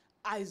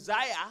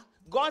 Isaiah,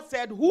 God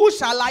said, who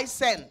shall I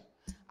send?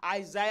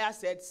 Isaiah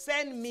said,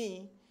 send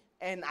me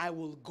and I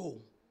will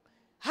go.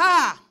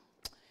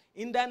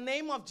 In the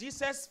name of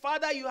Jesus,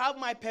 Father, you have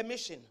my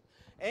permission.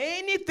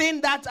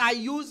 Anything that I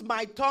use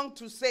my tongue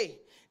to say,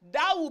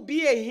 that will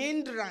be a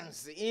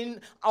hindrance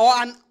or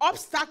an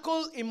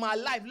obstacle in my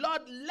life.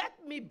 Lord,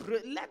 let me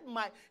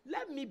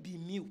be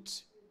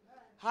mute.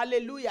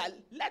 Hallelujah.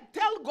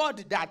 Tell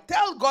God that.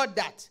 Tell God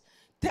that.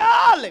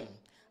 Tell him.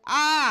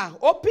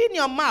 Open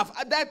your mouth.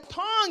 The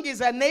tongue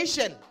is a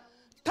nation.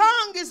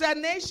 Tongue is a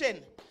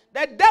nation.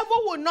 The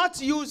devil will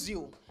not use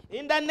you.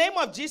 In the name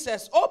of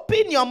Jesus,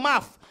 open your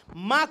mouth.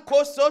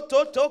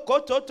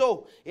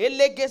 Makosototokototo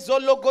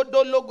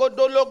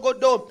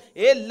elegezologodologodologodo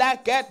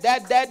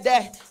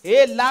elakadadada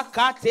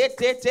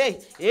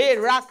elakatetete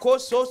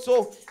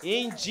erakososo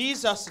in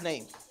Jesus'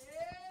 name.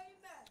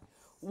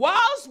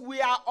 Whilst we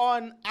are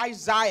on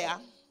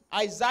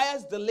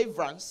Isaiah's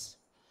deliverance,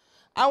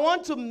 I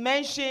want to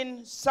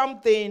mention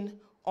something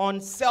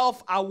on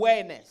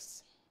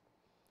self-awareness.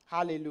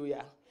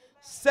 Hallelujah.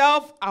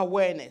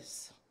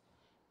 Self-awareness.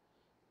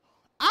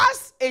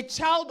 As a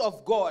child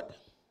of God,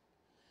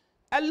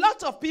 a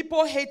lot of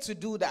people hate to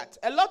do that.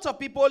 A lot of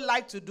people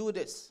like to do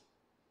this.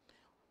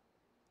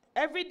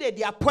 Every day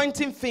they are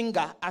pointing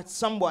finger at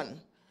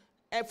someone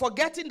and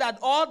forgetting that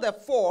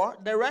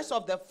the rest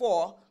of the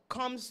four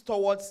comes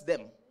towards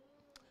them.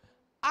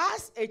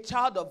 As a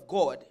child of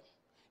God,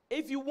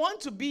 if you want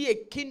to be a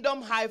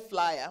kingdom high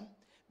flyer,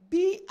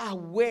 be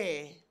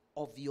aware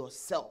of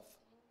yourself.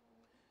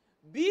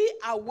 Be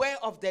aware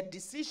of the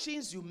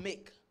decisions you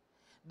make,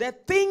 the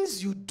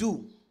things you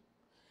do.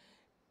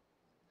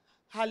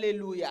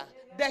 Hallelujah.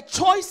 The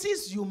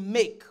choices you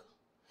make.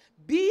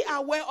 Be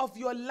aware of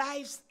your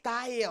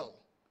lifestyle.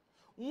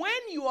 When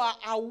you are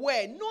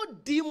aware, no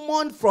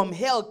demon from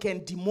hell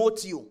can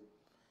demote you.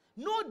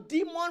 No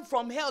demon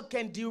from hell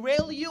can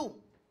derail you.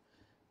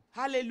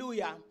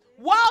 Hallelujah.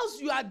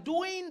 Whilst you are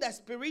doing the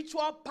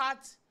spiritual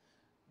part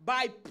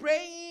by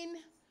praying,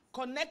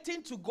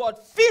 connecting to God,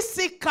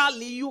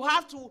 physically you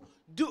have to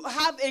do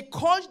a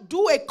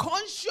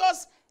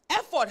conscious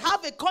effort,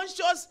 have a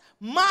conscious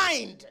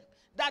mind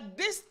that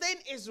this thing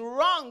is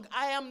wrong.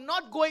 I am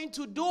not going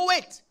to do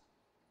it.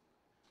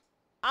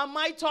 Am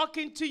I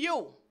talking to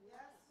you? Yes,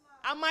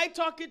 am I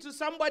talking to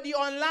somebody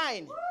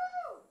online? Woo!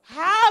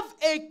 Have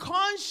a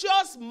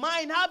conscious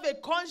mind, have a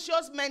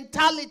conscious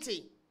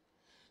mentality.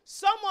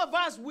 Some of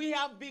us, we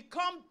have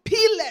become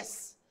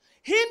pillars,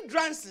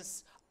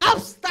 hindrances,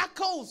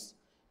 obstacles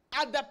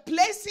at the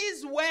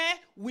places where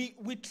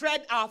we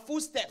tread our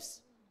footsteps.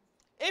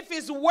 If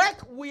it's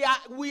work, we are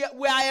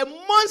a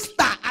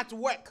monster at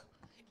work.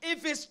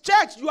 If it's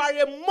church, you are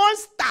a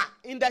monster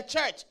in the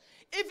church.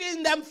 If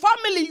in the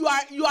family, you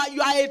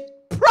are a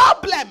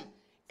problem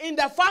in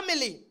the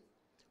family.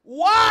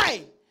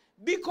 Why?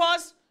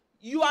 Because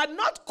you are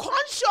not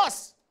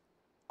conscious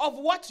of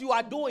what you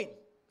are doing.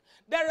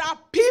 There are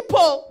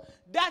people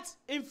that,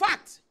 in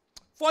fact,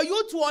 for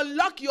you to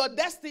unlock your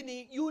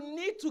destiny, you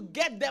need to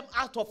get them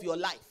out of your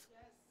life.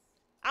 Yes.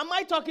 Am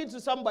I talking to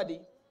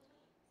somebody?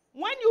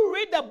 When you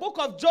read the book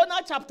of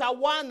Jonah chapter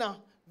 1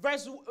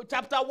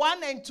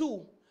 and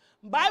 2,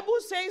 Bible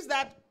says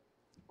that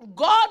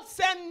God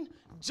sent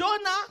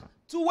Jonah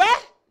to where?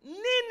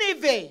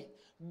 Nineveh.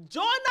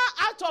 Jonah,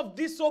 out of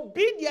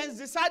disobedience,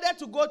 decided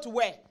to go to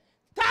where?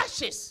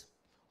 Tarshish.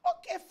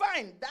 Okay,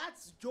 fine.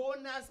 That's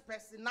Jonah's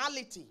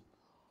personality.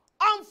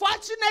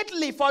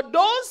 Unfortunately, for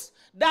those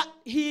that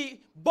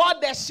he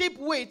bought the ship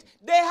with,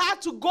 they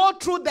had to go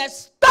through the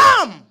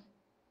storm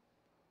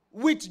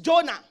with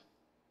Jonah.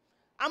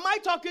 Am I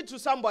talking to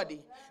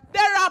somebody?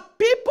 There are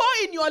people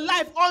in your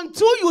life,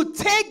 until you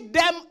take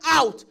them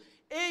out.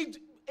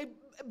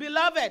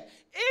 Beloved,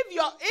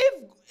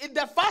 if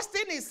the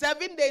fasting is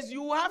 7 days,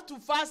 you have to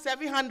fast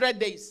 700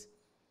 days.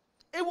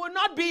 It will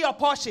not be your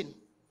portion.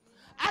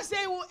 I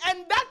say,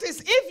 and that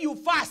is if you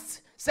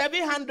fast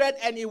 700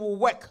 and it will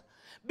work.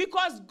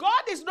 Because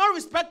God is no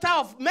respecter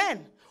of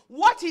men.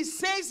 What he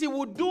says he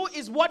will do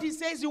is what he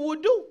says he will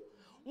do.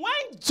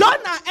 When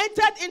Jonah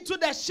entered into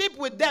the ship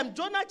with them,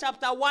 Jonah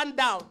chapter 1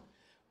 down,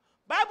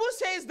 Bible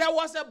says there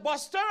was a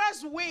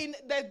boisterous wind,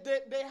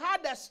 they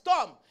had a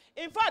storm.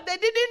 In fact, they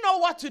didn't know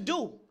what to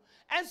do.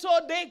 And so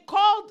they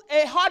called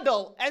a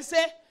huddle and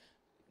said,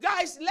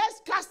 guys,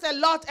 let's cast a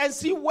lot and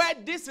see where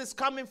this is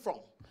coming from.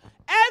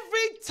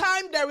 Every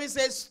time there is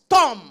a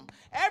storm,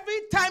 every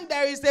time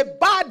there is a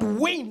bad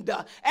wind,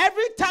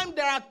 every time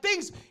there are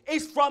things,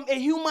 it's from a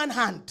human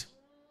hand.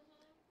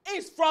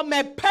 It's from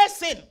a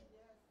person.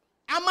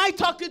 Am I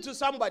talking to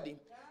somebody?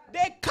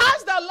 They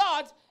cast the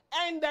lot,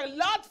 and the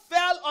lot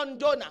fell on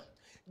Jonah.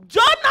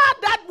 Jonah,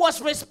 that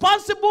was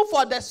responsible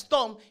for the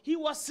storm, he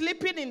was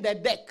sleeping in the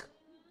deck.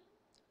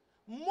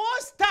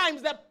 Most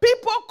times, the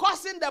people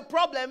causing the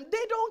problem,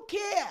 they don't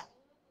care.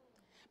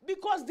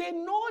 Because they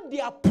know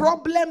their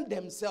problem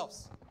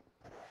themselves.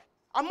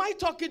 Am I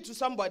talking to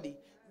somebody?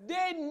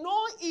 They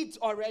know it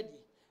already.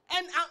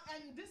 And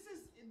this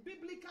is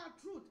biblical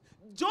truth.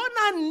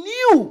 Jonah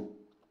knew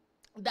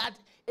that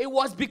it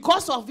was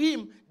because of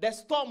him the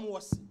storm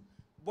was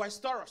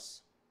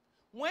boisterous.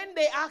 When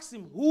they asked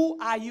him, who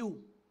are you?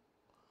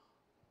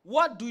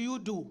 What do you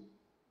do?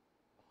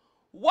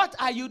 What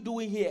are you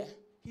doing here?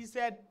 He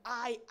said,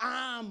 I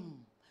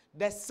am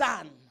the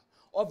son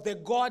of the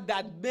God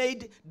that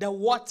made the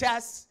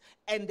waters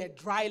and the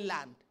dry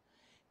land.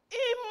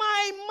 In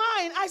my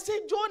mind, I said,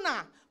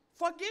 Jonah,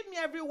 forgive me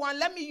everyone,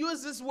 let me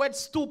use this word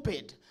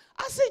stupid.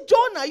 I said,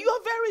 Jonah, you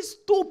are very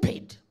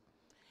stupid.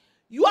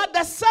 You are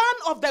the son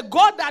of the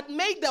God that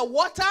made the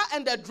water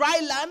and the dry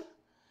land,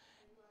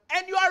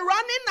 and you are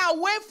running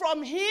away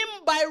from him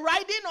by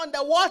riding on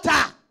the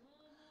water.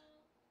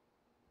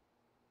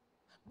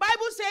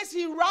 Bible says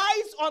he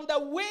rides on the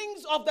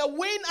wings of the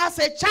wind as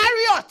a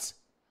chariot.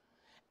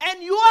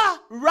 And you are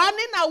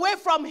running away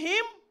from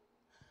him.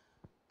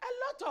 A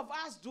lot of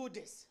us do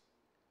this.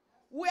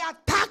 We are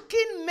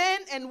attacking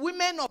men and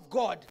women of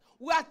God.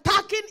 We are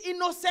attacking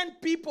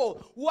innocent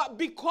people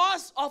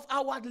because of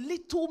our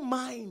little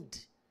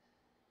mind.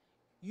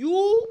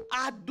 You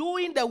are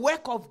doing the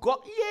work of God.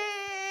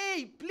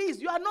 Yay!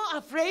 Please, you are not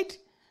afraid.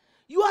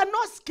 You are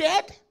not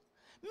scared.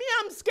 Me,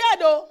 I'm scared,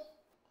 though.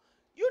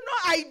 You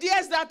know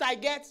ideas that I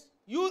get.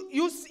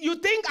 You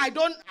think I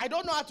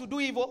don't know how to do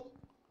evil.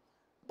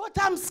 But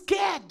I'm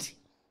scared.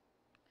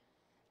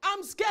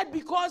 I'm scared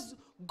because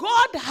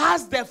God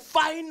has the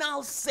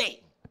final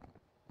say.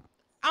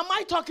 Am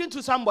I talking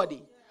to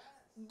somebody?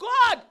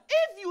 God,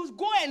 if you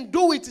go and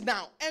do it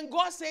now, and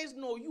God says,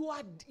 no, you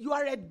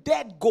are a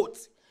dead goat.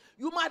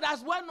 You might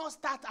as well not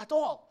start at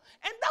all.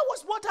 And that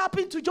was what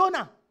happened to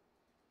Jonah.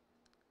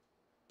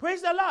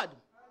 Praise the Lord.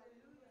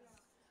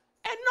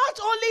 And not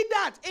only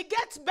that, it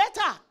gets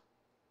better.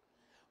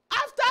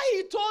 After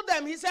he told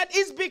them, he said,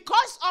 it's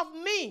because of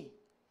me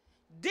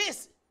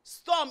this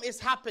storm is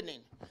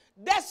happening.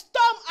 The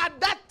storm at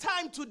that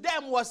time to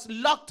them was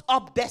locked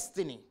up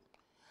destiny.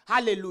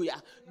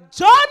 Hallelujah.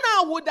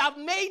 Jonah would have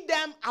made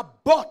them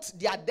abort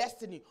their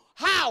destiny.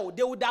 How?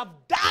 They would have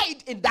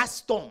died in that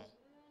storm.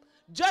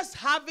 Just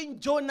having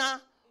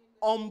Jonah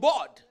on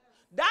board.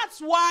 That's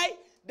why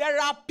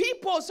there are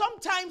people,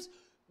 sometimes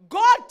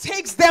God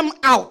takes them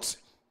out.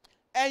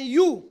 And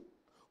you,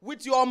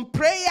 with your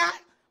prayer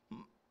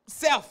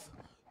self,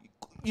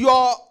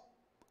 your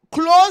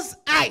closed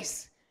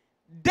eyes,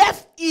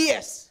 deaf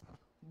ears,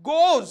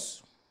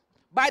 goes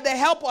by the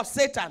help of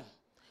Satan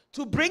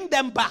to bring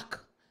them back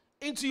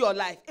into your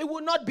life. It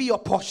will not be your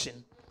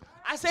portion.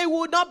 I say it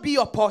will not be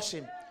your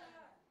portion.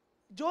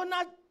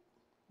 Jonah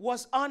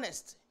was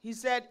honest. He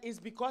said, it's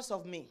because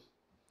of me.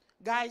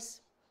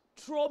 Guys,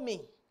 throw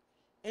me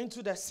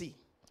into the sea,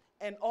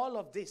 and all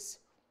of this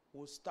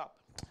will stop.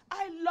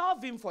 I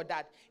love him for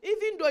that.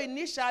 Even though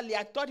initially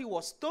I thought he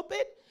was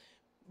stupid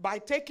by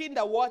taking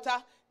the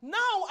water,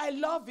 now I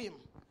love him.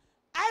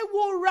 I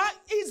will write.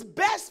 It's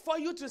best for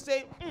you to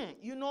say,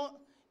 you know,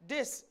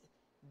 this,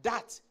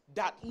 that.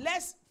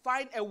 Let's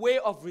find a way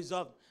of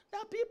resolve.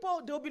 Now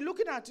people, they'll be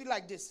looking at you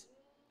like this.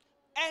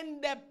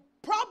 And the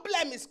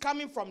problem is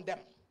coming from them.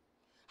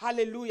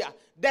 Hallelujah.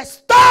 The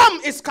storm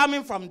is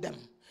coming from them.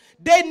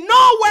 They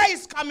know where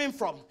it's coming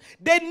from.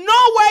 They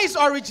know where it's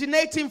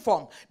originating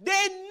from.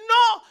 They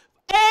know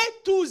A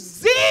to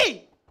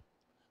Z.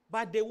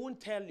 But they won't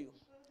tell you.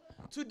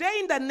 Today,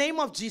 in the name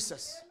of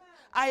Jesus,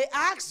 I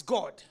ask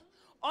God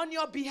on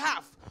your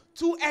behalf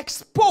to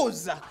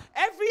expose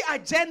every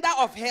agenda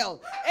of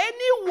hell.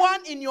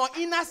 Anyone in your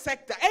inner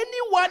sector,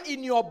 anyone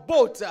in your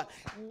boat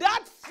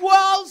that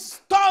fuels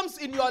storms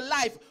in your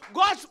life,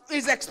 God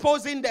is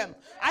exposing them.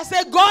 I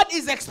say God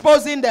is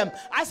exposing them.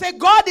 I say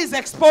God is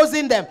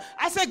exposing them.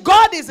 I say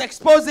God is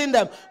exposing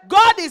them.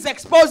 God is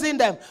exposing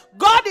them.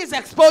 God is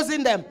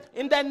exposing them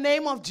in the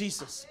name of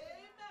Jesus.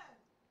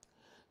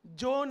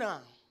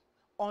 Jonah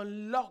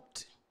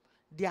unlocked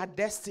their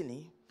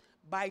destiny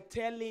by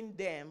telling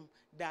them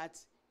that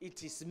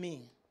it is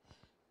me.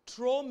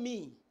 Throw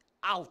me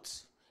out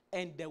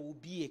and there will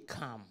be a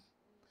calm.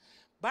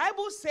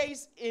 Bible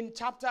says in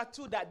chapter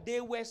 2 that they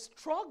were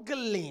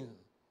struggling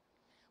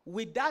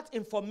with that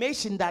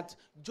information that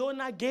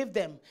Jonah gave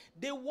them.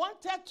 They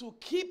wanted to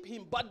keep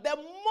him, but the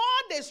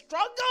more they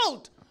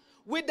struggled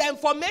with the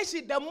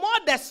information, the more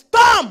the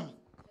storm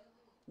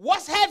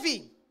was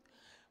heavy.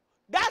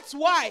 That's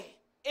why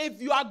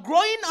if you are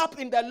growing up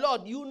in the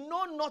Lord, you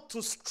know not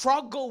to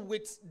struggle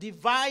with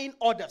divine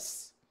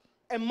orders,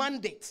 a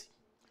mandate.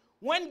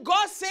 When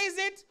God says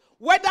it,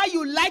 whether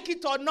you like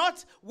it or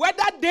not,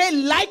 whether they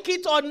like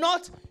it or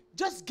not,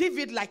 just give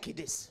it like it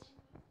is.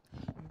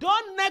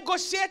 Don't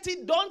negotiate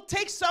it. Don't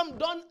take some.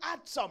 Don't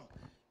add some.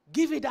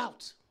 Give it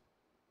out.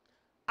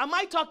 Am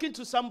I talking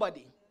to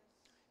somebody?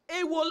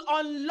 It will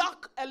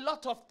unlock a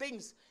lot of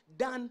things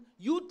than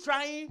you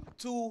trying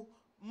to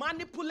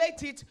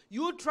manipulate it,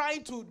 you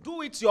trying to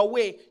do it your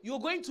way. You're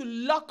going to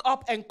lock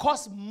up and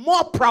cause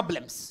more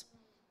problems.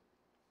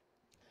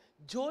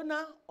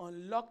 Jonah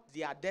unlocked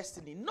their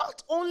destiny.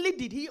 Not only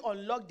did he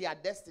unlock their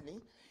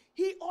destiny,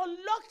 he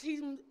unlocked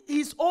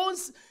his own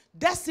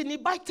destiny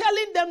by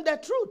telling them the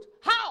truth.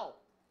 How?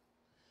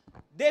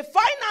 They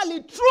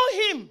finally threw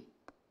him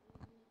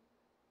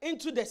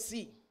into the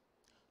sea.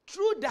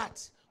 Through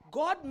that,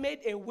 God made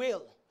a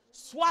whale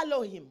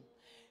swallow him.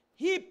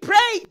 He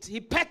prayed, he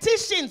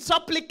petitioned,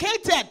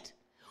 supplicated.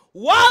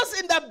 Whilst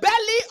in the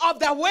belly of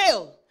the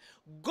whale,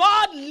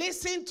 God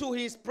listened to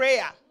his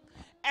prayer.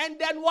 And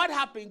then what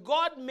happened?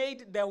 God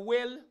made the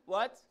whale,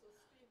 what?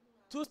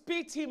 To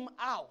spit him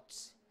out.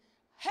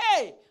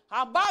 Hey!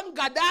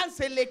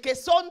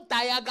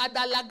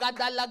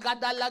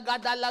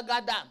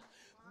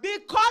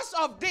 Because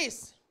of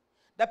this,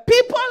 the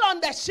people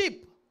on the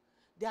ship,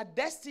 their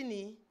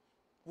destiny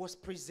was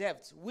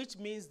preserved, which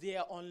means they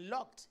are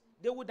unlocked.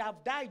 They would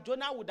have died.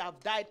 Jonah would have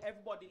died.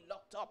 Everybody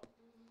locked up.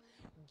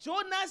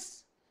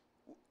 Jonah's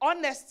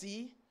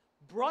honesty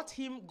brought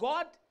him,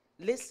 God,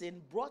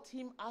 listen, brought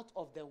him out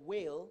of the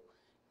whale.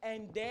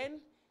 And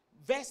then,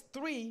 verse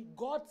 3,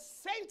 God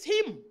sent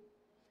him.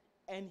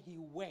 And he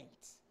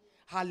went.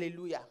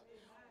 Hallelujah.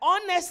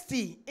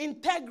 Honesty,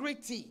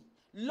 integrity,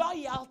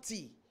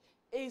 loyalty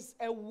is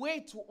a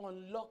way to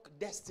unlock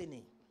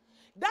destiny.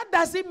 That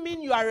doesn't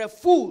mean you are a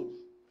fool.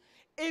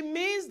 It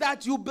means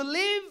that you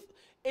believe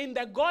in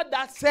the God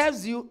that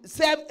sent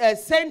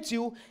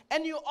you,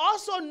 and you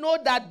also know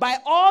that by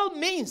all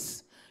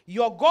means,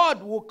 your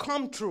God will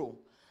come through.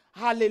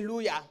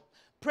 Hallelujah.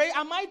 Pray.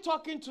 Am I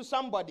talking to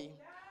somebody? Yes.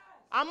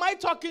 Am I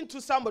talking to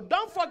somebody?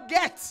 Don't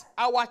forget,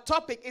 our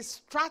topic is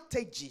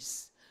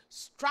strategies.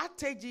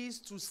 Strategies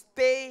to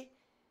stay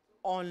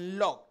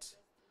unlocked.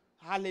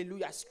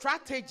 Hallelujah.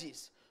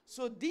 Strategies.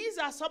 So these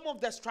are some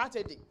of the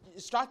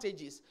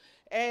strategies.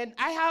 And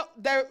I have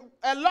there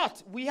a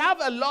lot. We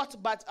have a lot,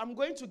 but I'm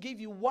going to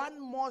give you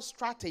one more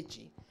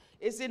strategy.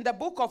 It's in the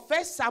book of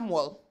 1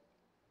 Samuel,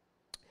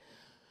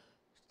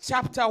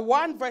 chapter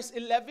 1, verse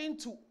 11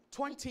 to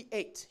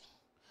 28.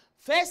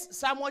 1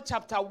 Samuel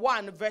chapter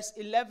 1, verse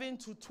 11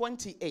 to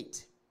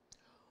 28.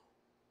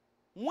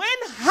 When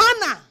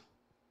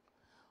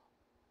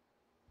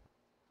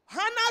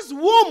Hannah's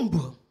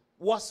womb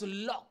was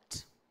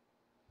locked.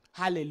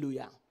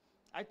 Hallelujah.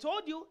 I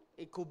told you,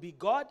 it could be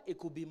God, it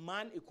could be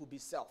man, it could be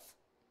self.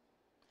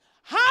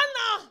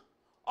 Hannah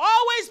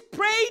always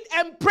prayed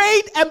and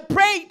prayed and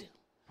prayed,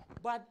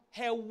 but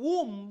her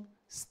womb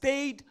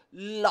stayed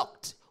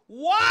locked.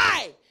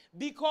 Why?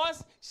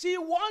 Because she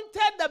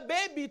wanted the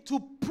baby to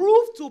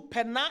prove to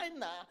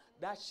Peninnah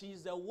that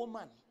she's a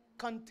woman.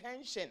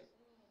 Contention.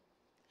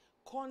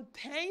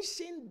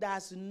 Contention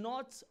does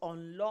not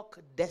unlock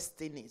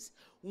destinies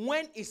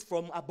when it's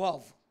from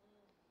above.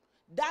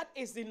 That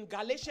is in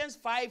Galatians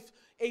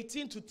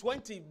 5:18 to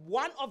 20.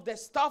 One of the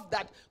stuff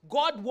that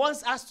God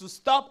wants us to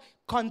stop: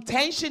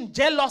 contention,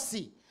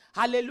 jealousy.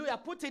 Hallelujah.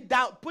 Put it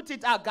down. Put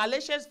it out.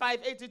 Galatians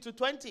 5:18 to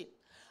 20.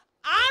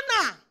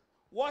 Anna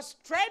was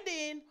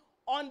treading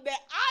on the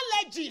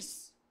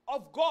allergies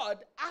of God,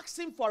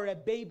 asking for a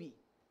baby.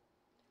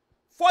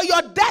 For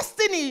your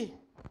destiny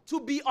to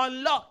be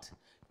unlocked,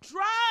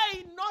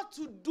 try not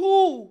to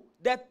do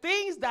the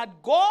things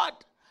that God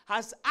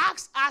has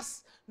asked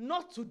us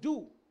not to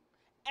do.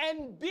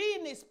 And be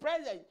in his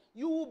presence.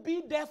 You will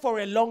be there for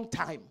a long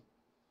time.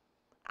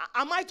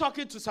 Am I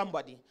talking to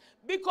somebody?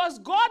 Because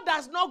God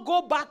does not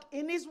go back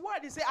in his word.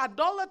 He said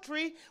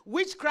idolatry,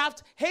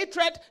 witchcraft,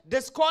 hatred,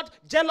 discord,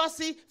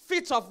 jealousy,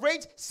 fits of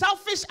rage,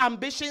 selfish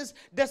ambitions,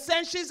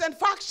 dissensions, and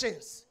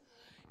factions.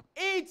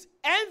 It's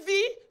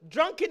envy,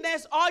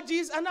 drunkenness,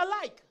 orgies, and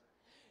alike.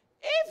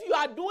 If you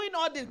are doing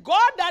all this,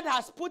 God that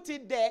has put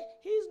it there,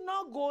 he's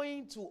not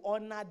going to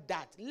honor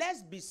that.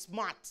 Let's be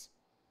smart.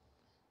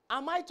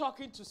 Am I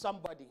talking to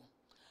somebody?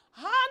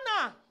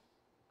 Hannah,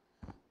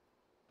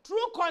 through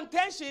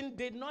contention,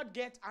 did not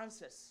get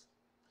answers.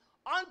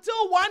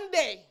 Until one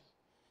day,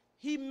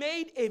 she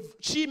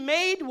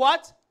made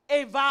what?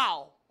 A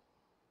vow.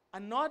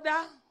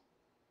 Another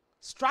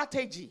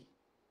strategy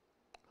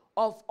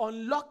of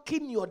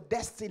unlocking your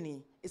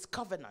destiny is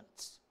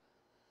covenant.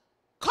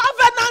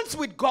 Covenants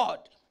with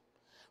God.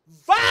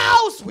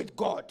 Vows with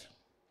God.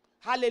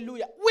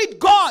 Hallelujah. With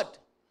God,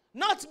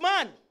 not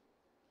man.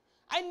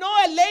 I know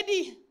a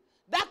lady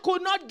that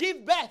could not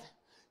give birth.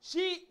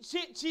 She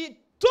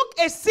took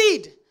a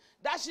seed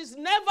that she's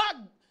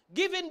never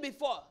given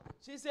before.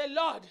 She said,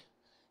 Lord,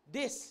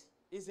 this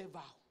is a vow.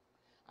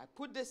 I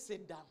put this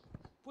seed down,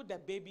 put the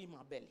baby in my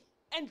belly.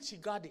 And she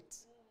got it.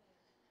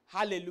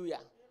 Hallelujah. Amen.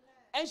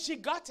 And she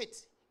got it.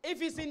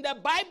 If it's in the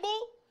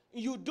Bible,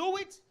 you do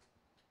it,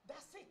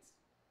 that's it.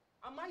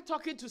 Am I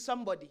talking to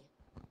somebody?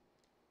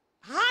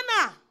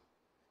 Hannah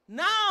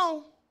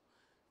now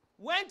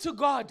went to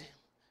God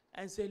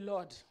and said,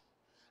 Lord,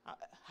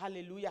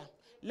 hallelujah.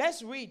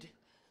 Let's read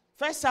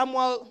 1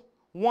 Samuel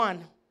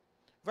 1,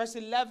 verse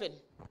 11.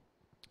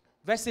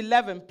 Verse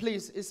 11,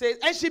 please. It says,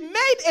 and she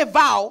made a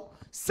vow,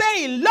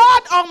 saying,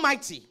 Lord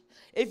Almighty,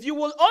 if you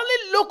will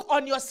only look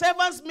on your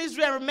servant's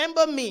misery and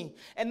remember me,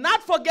 and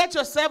not forget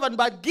your servant,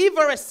 but give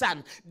her a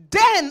son,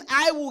 then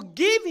I will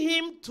give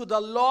him to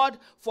the Lord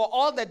for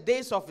all the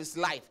days of his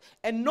life,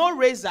 and no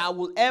razor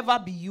will ever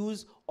be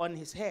used on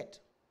his head.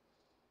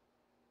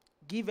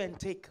 Give and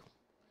take.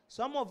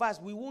 Some of us,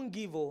 we won't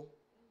give. Oh.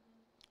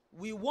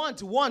 We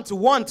want.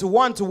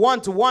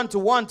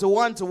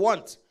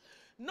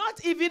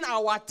 Not even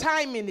our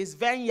time in his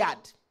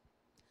vineyard.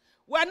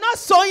 We're not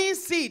sowing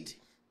seed.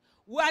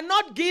 We're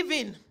not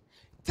giving.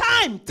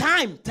 Time.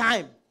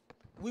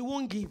 We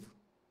won't give.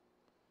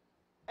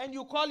 And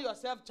you call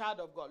yourself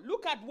child of God.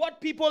 Look at what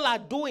people are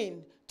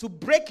doing to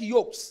break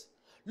yokes.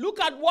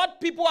 Look at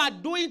what people are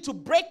doing to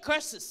break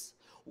curses.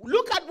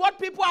 Look at what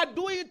people are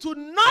doing to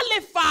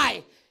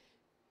nullify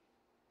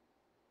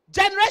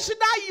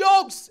generational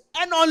yokes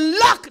and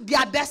unlock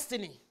their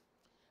destiny.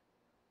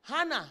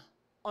 Hannah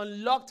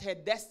unlocked her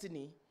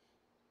destiny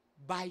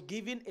by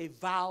giving a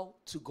vow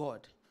to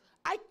God.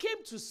 I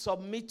came to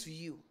submit to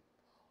you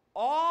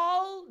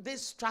all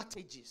these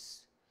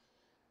strategies.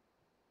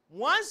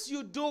 Once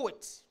you do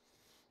it,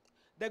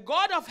 the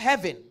God of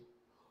heaven,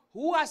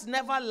 who has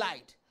never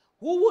lied,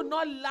 who will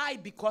not lie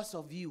because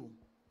of you,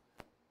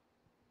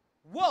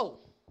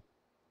 will,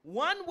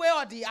 one way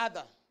or the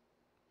other,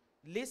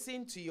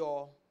 listen to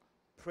your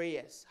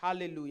prayers.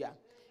 Hallelujah.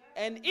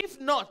 And if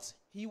not,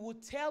 he will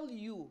tell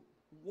you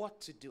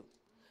what to do.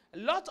 A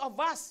lot of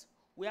us,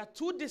 we are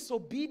too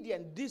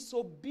disobedient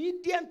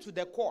to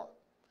the core.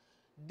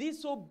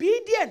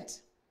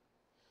 Disobedient.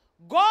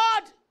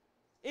 God,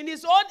 in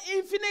his own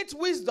infinite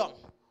wisdom,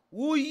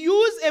 will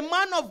use a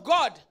man of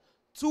God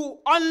to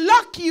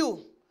unlock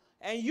you.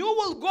 And you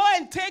will go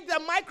and take the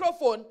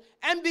microphone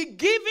and be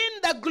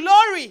giving the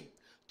glory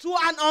to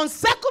an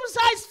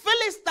uncircumcised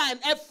Philistine,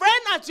 a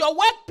friend at your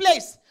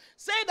workplace.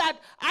 Say that,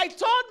 I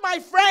told my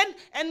friend,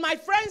 and my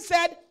friend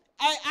said,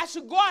 I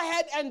should go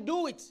ahead and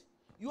do it.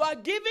 You are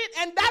giving,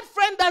 and that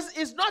friend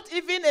is not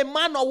even a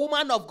man or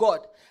woman of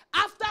God.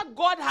 After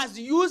God has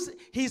used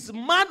his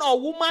man or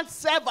woman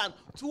servant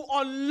to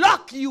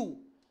unlock you,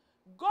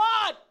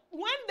 God,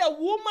 when the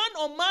woman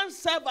or man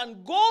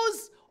servant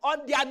goes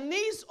on their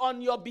knees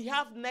on your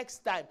behalf next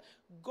time,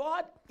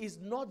 God is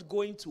not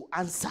going to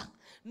answer.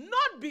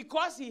 Not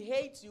because he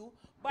hates you,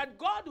 but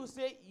God will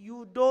say,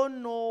 you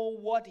don't know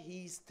what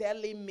he's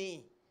telling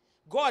me.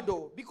 God,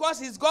 though, because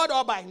he's God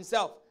all by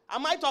himself.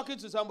 Am I talking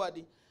to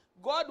somebody?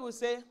 God will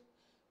say,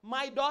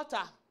 my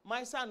daughter,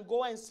 my son,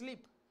 go and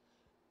sleep.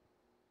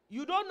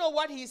 You don't know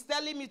what he's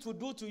telling me to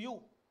do to you.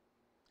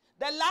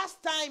 The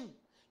last time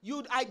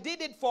I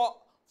did it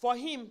for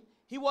him,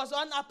 he was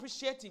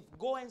unappreciative.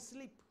 Go and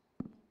sleep.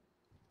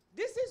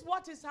 This is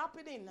what is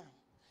happening now.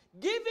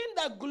 Giving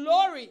the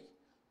glory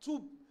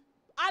to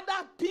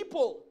other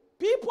people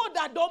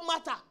that don't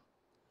matter.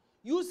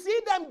 You see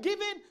them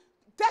giving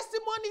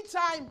testimony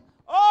time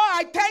Oh,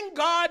 I thank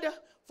God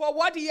for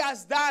what he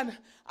has done.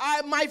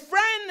 My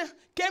friend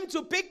came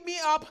to pick me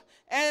up,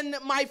 and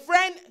my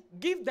friend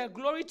give the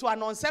glory to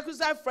an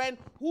uncircumcised friend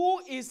who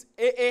is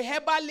a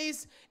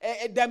herbalist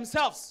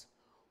themselves,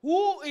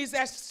 who is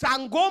a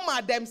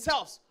sangoma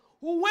themselves,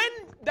 who when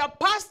the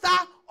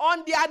pastor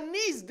on their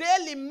knees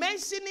daily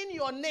mentioning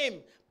your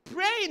name,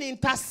 praying,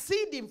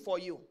 interceding for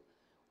you.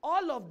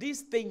 All of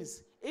these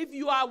things, if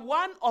you are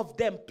one of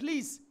them,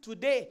 please,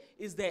 today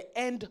is the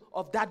end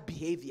of that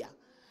behavior.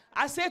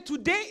 I said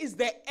today is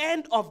the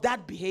end of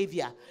that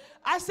behavior.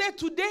 I said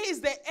today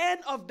is the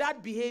end of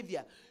that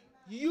behavior.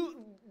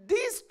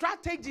 These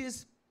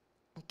strategies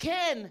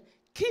can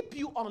keep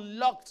you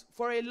unlocked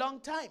for a long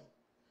time.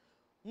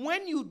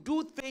 When you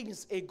do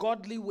things a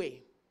godly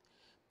way,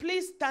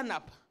 please stand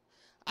up.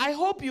 I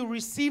hope you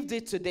received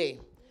it today.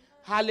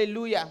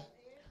 Hallelujah.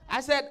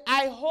 I said,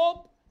 I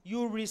hope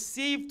you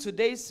received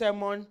today's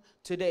sermon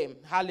today.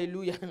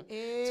 Hallelujah.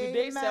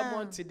 Today's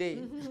sermon today.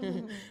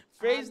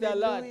 Praise the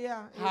Lord.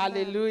 Amen.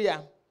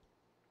 Hallelujah.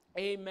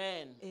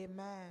 Amen.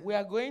 Amen. We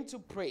are going to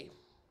pray.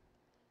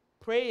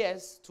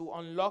 Prayers to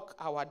unlock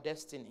our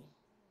destiny.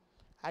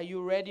 Are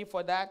you ready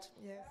for that?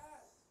 Yes.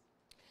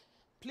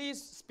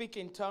 Please speak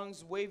in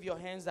tongues. Wave your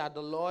hands at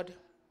the Lord.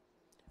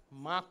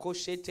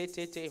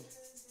 𝒂𝒂𝒕𝒤𝒕.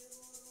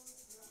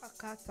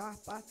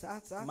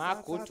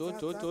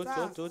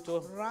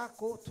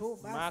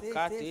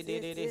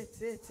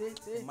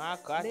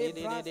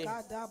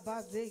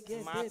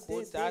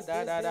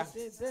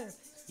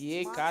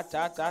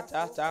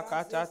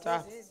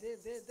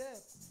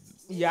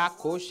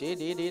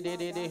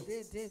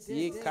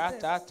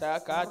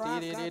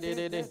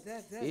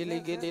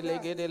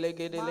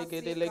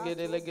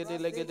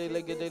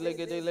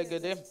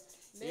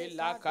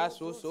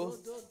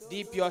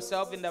 Deep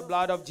yourself in the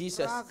blood of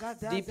Jesus.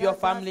 Deep your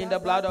family in the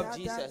blood of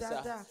Jesus.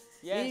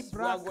 Yes, we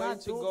are going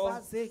to go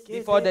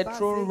before the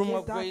throne room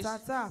of grace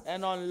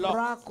and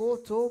unlock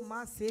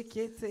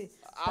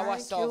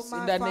ourselves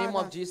in the name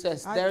of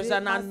Jesus. There is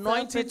an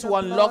anointing to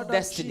unlock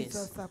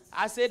destinies.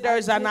 I say there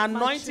is an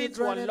anointing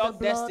to unlock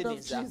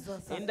destinies.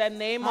 In the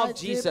name of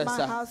Jesus.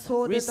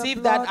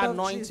 Receive that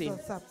anointing.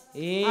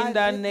 In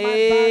the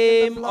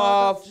name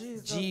of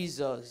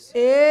Jesus.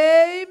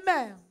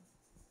 Amen.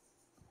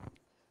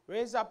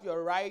 Raise up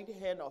your right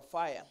hand of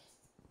fire.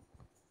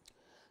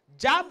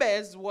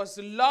 Jabez was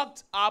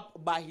locked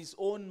up by his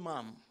own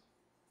mom.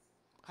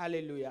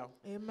 Hallelujah.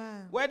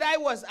 Amen. Whether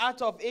it was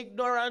out of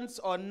ignorance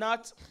or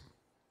not,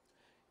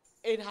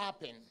 it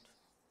happened.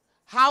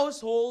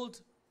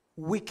 Household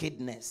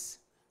wickedness.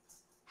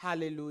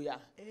 Hallelujah.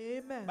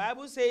 Amen.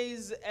 Bible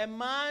says a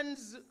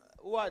man's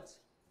what?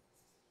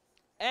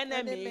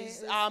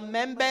 Enemies are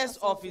members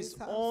of his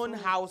own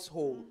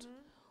household.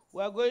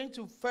 We are going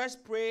to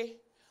first pray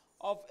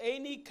of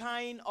any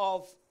kind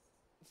of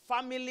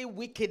family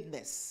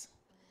wickedness,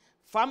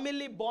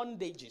 family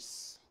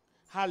bondages.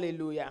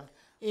 Hallelujah.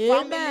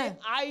 Amen. Family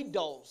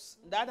idols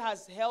that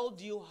has held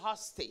you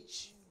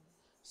hostage.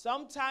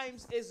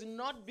 Sometimes it's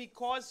not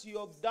because you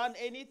have done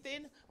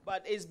anything,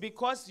 but it's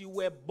because you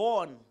were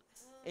born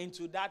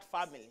into that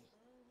family.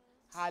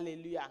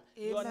 Hallelujah.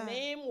 Amen. Your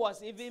name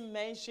was even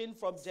mentioned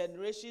from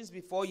generations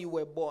before you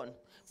were born.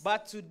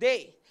 But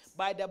today,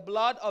 by the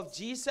blood of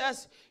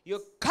Jesus,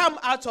 you come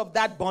out of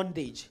that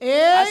bondage.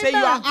 Amen. I say you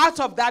are out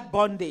of that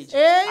bondage.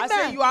 Amen. I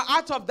say you are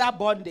out of that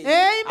bondage.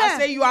 Amen. I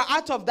say you are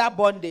out of that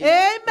bondage.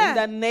 Amen. In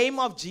the name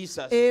of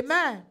Jesus.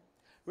 Amen.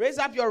 Raise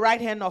up your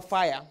right hand of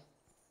fire.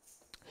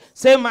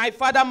 Say, my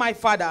Father, my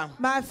Father.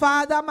 My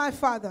Father, my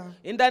Father.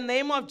 In the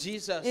name of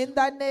Jesus. In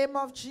the name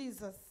of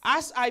Jesus.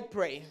 As I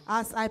pray.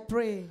 As I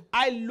pray.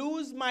 I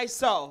lose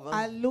myself.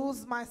 I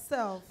lose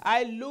myself.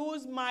 I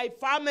lose my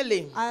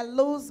family. I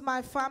lose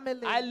my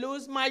family. I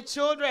lose my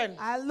children.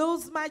 I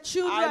lose my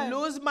children. I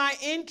lose my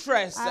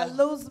interest. I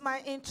lose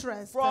my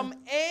interest. From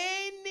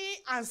any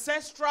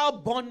ancestral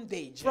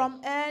bondage.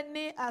 From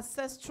any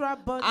ancestral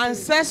bondage.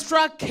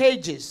 Ancestral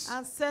cages.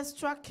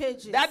 Ancestral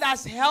cages. That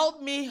has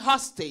held me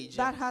hostage.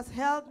 That has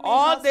held me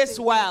all hostage. This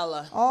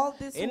while. All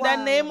this in while.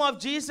 The name of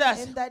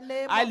Jesus. In the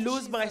name I of lose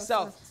Jesus.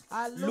 myself.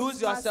 Lose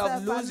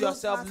yourself, lose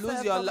yourself,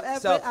 lose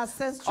yourself.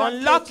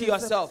 Unlock Unlock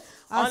yourself.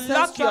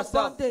 Unlock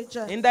yourself.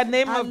 In the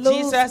name of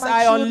Jesus,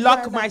 I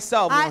unlock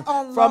myself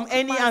from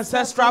any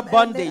ancestral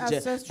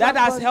bondage that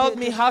has held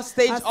me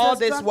hostage all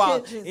this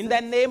while. In the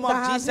name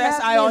of Jesus,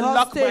 I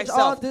unlock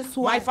myself.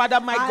 My Father,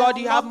 my God,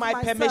 you have my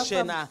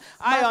permission.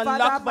 I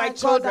unlock my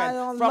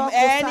children from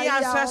any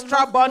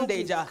ancestral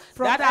bondage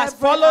that has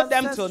followed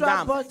them to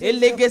now.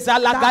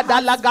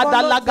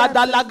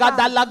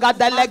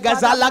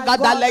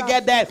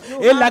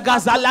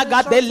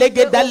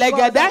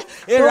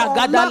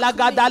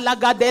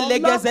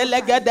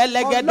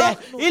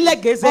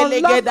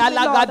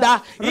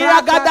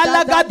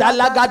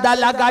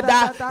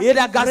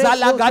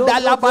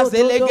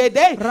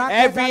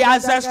 Every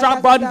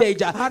ancestral bondage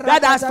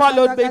that has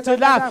followed me to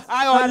now,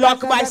 I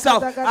unlock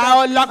myself.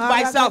 I unlock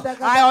myself.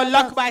 I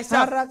unlock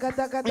myself.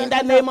 In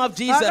the name of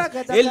Jesus.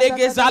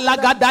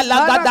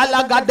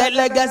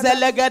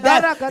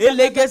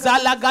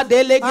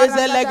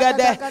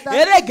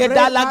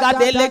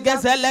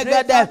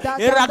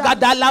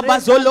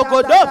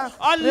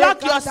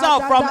 Unlock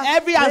yourself from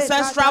every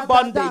ancestral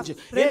bondage.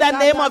 In the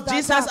name of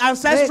Jesus,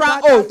 ancestral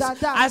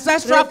oaths,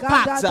 ancestral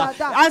pacts,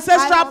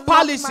 ancestral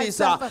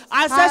policies,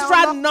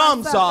 ancestral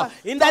norms.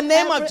 In the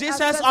name of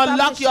Jesus,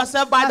 unlock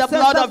yourself by the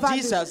blood of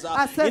Jesus.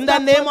 In the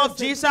name of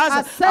Jesus,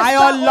 I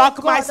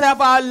unlock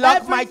myself, I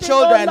unlock my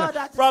children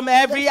from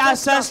every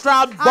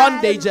ancestral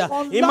bondage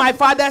in my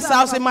father's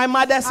house, in my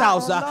mother's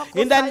house.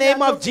 In the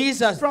name of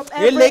Jesus.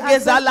 In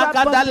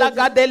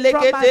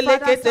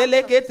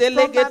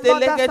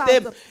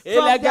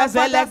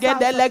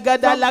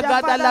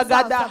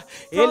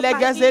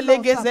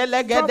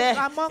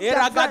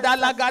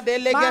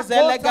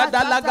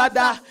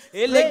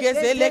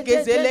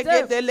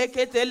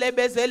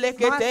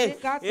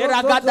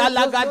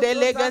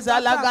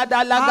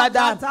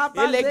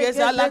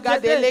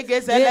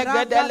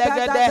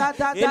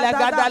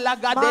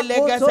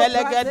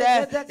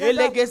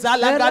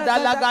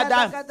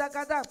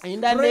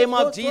the name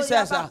of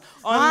Jesus,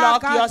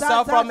 unlock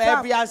yourself from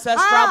every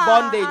ancestral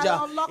bondage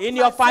in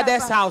your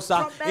father's house,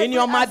 in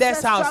your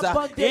mother's house,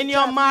 in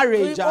your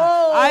marriage,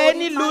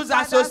 any loose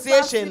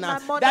association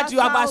that you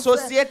have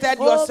associated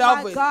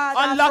yourself with.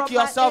 Unlock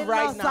yourself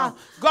right now.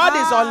 God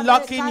is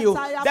unlocking you.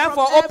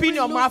 Therefore, open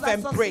your mouth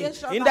and pray.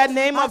 In the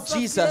name of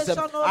Jesus,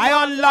 I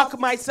unlock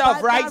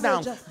myself right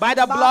now by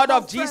the blood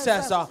of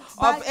Jesus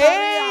of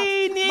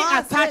any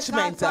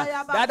attachment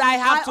that I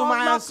have to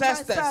my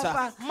ancestors,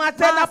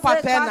 maternal,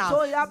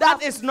 paternal,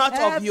 that is not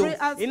of you.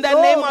 In the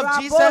name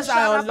of Jesus,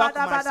 I unlock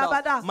myself.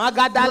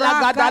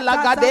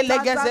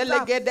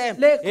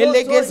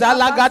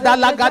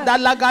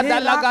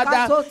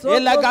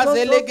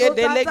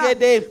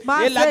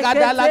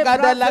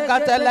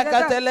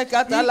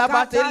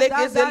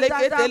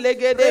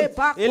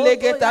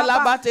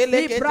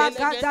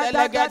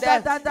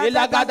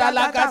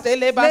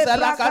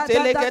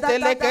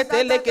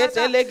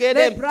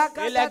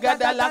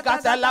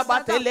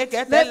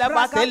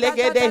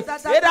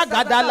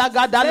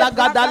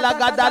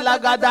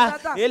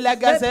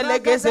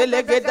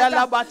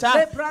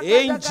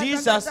 In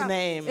Jesus'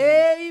 name.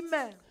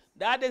 Amen.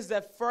 That is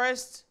the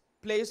first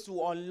place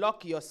to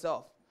unlock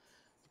yourself.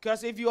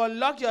 Because if you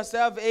unlock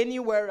yourself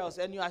anywhere else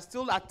and you are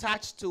still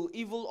attached to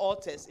evil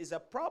altars, it's a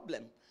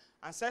problem.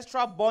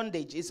 Ancestral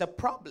bondage is a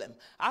problem.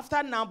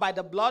 After now, by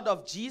the blood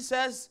of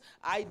Jesus,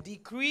 I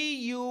decree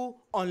you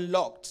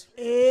unlocked.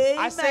 Amen.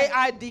 I say,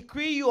 I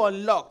decree you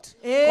unlocked.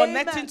 Amen.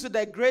 Connecting to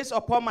the grace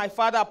upon my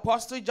father,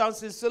 Apostle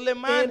Johnson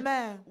Suleiman.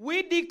 Amen.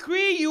 We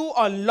decree you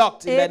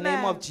unlocked in the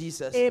name of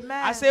Jesus.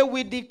 Amen. I say,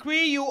 we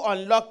decree you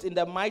unlocked in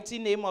the mighty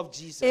name of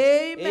Jesus.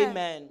 Amen.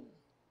 Amen.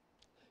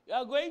 You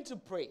are going to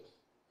pray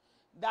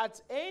that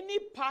any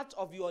part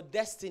of your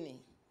destiny,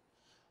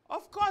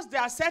 of course,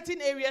 there are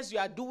certain areas you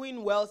are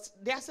doing well.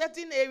 There are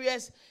certain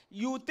areas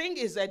you think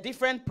is a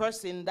different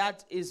person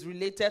that is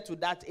related to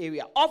that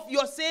area of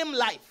your same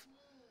life.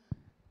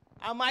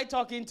 Am I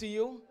talking to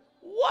you?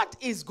 What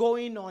is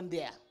going on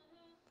there?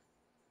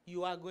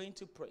 You are going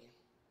to pray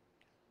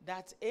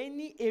that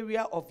any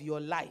area of your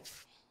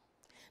life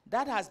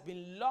that has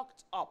been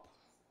locked up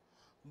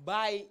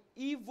by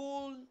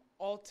evil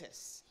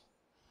altars,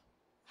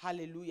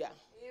 hallelujah,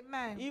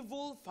 Amen,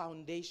 evil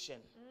foundation,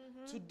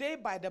 today,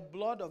 by the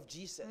blood of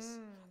Jesus,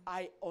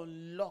 I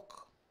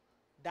unlock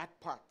that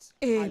part.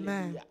 Amen.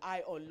 Hallelujah.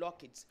 I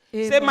unlock it.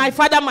 Amen. Say, my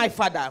Father, my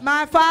Father.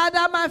 My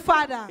Father, my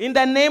Father. In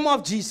the name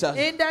of Jesus.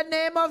 In the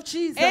name of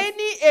Jesus.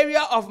 Any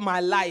area of my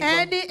life.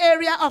 Any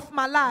area of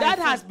my life. That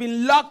has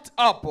been locked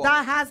up.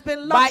 That has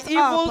been locked by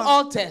evil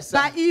altars.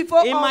 By evil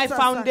in altars. My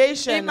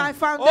foundation. In my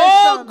foundation.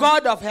 Oh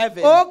God of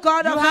heaven. Oh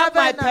God of heaven. You have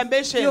my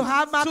permission. You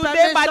have my today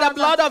permission. By the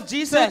blood of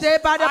Jesus. Today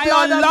by the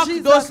blood unlock of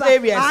Jesus. Those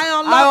areas. I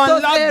unlock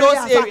those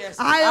areas.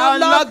 I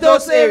unlock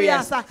those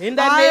areas. In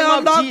the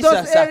name of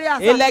Jesus.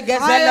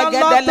 I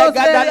unlock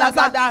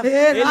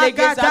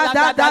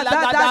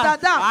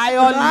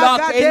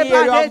any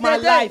area of my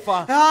life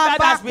that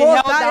has been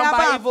held down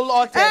by evil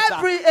altars.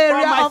 Every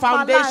area from my of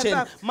foundation,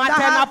 my life,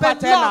 maternal,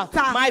 paternal.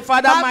 My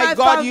Father, my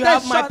God, you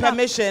have my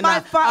permission.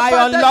 I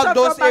unlock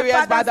those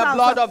areas by the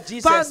blood of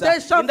Jesus.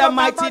 In the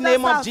mighty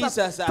name of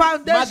Jesus. I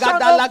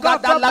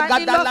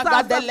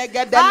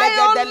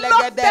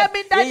unlock them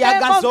in the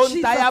name of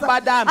Jesus.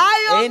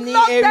 Any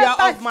area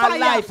of my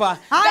life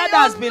that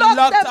has been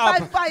locked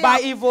up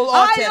by evil altars.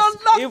 altars,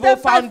 evil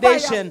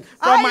foundation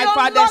from my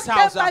father's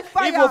house,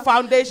 evil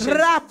foundation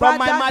from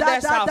my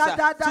mother's house.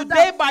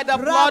 Today, by the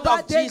blood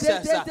of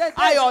Jesus,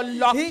 I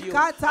unlock you.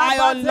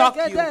 I unlock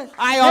you.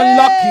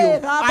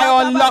 I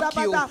unlock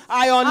you.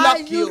 I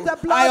unlock you.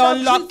 I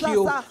unlock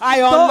you. I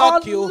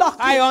unlock you.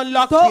 I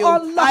unlock you. I unlock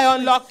you. I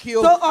unlock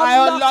you.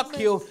 I unlock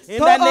you. In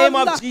the name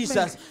of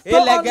Jesus.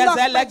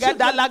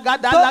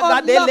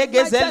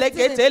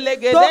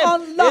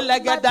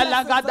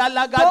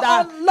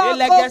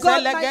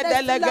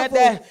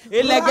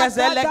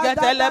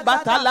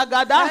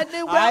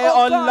 I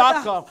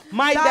unlock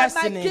my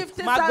destiny.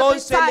 My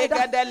goals are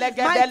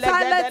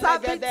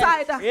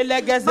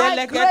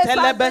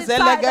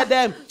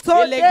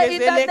so in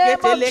the name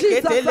of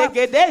Jesus,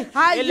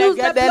 I use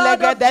the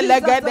blood of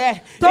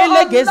Jesus to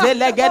unlock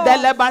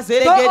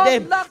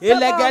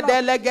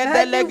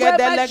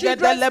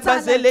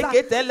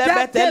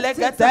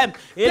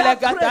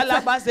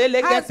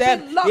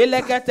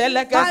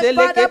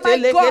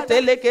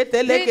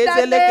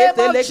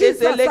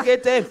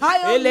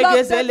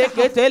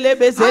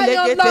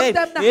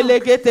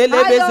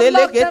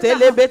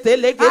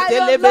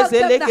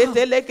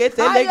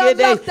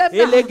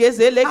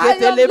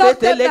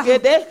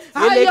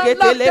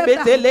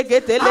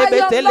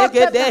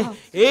them.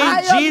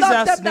 In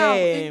Jesus'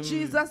 name. In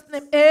Jesus'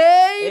 name.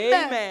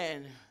 Amen.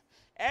 Amen.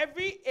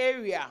 Every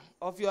area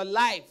of your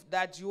life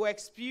that you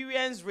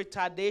experience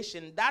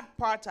retardation, that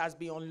part has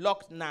been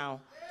unlocked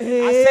now.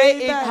 Amen. I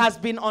say it has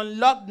been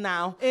unlocked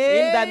now.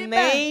 Amen. In the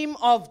name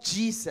of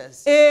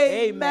Jesus.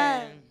 Amen.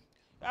 Amen.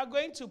 You are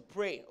going to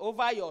pray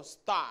over your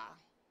star.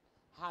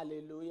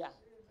 Hallelujah.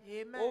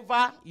 Amen.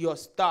 Over your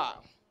star.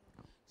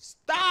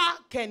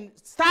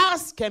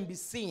 Stars can be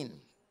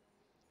seen.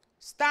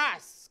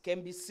 Stars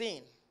can be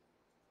seen.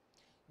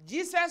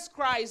 Jesus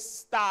Christ's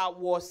star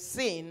was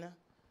seen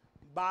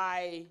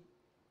by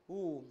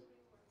who?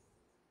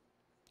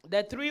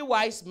 The three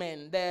wise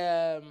men,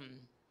 the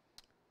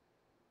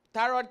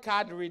tarot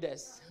card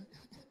readers.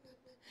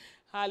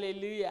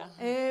 Hallelujah.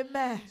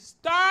 Amen.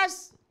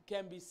 Stars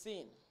can be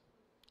seen.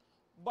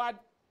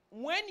 But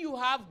when you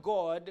have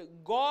God,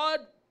 God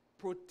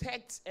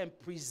protects and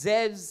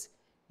preserves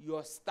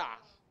your star.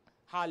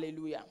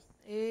 Hallelujah.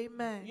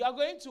 Amen. You are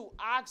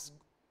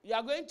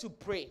going to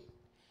pray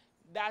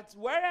that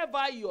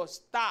wherever your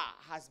star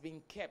has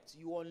been kept,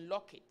 you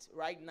unlock it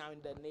right now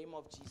in the name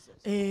of Jesus.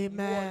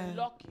 Amen. You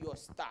unlock your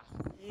star.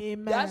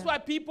 Amen. That's why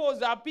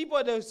there are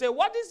people that say,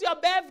 what is your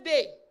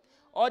birthday?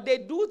 Or they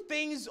do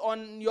things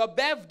on your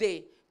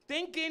birthday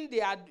thinking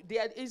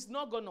it's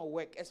not going to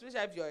work, especially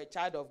if you're a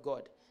child of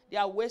God. They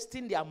are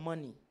wasting their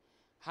money.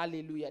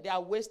 Hallelujah. They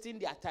are wasting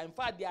their time. In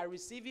fact, they are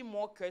receiving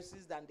more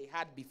curses than they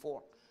had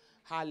before.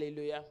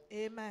 Hallelujah.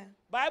 Amen.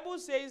 Bible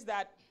says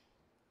that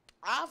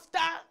after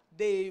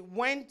they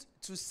went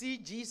to see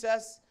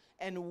Jesus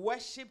and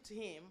worshipped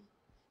him,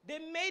 they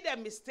made a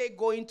mistake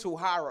going to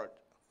Herod.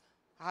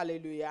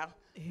 Hallelujah.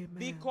 Amen.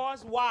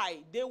 Because why?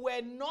 They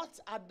were not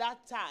at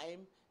that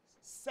time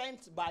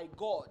sent by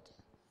God.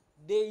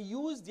 They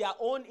used their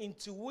own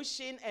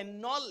intuition and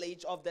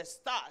knowledge of the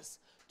stars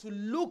to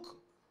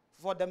look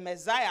for the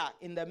Messiah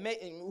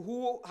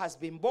who has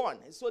been born.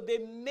 So they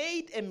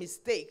made a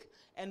mistake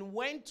and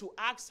went to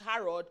ask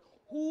Herod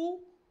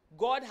who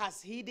God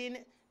has hidden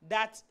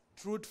that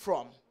truth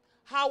from.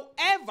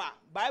 However,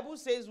 Bible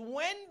says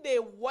when they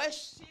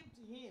worshipped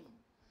him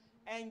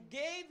and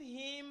gave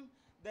him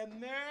the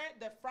myrrh,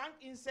 the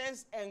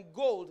frankincense, and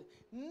gold,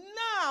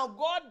 now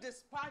God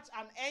dispatched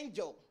an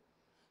angel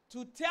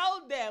to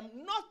tell them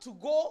not to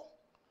go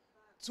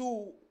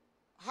to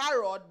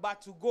Herod,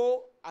 but to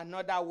go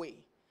another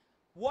way.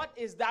 What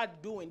is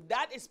that doing?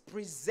 That is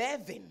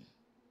preserving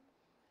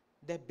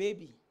the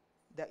baby,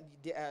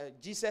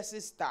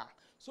 Jesus' star.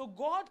 So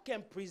God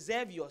can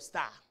preserve your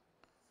star.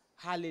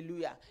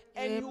 Hallelujah.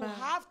 And Amen. you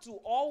have to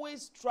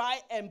always try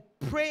and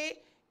pray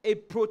a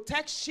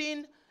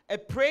protection, a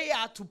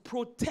prayer to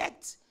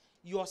protect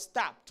your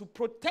star, to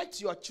protect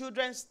your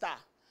children's star.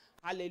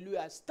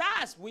 Hallelujah.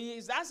 Stars,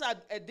 that's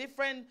a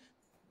different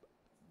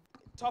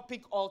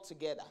topic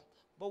altogether.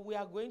 But we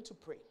are going to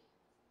pray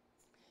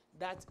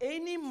that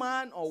any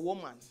man or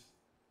woman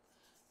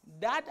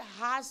that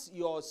has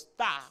your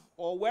star,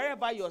 or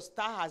wherever your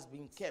star has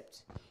been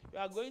kept, you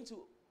are going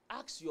to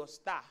ask your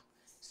star.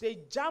 Say,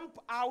 jump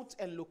out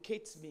and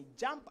locate me.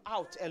 Jump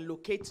out and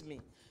locate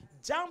me.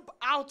 Jump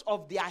out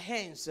of their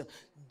hands.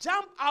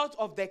 Jump out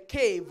of the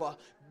cave.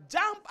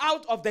 Jump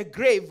out of the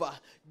grave.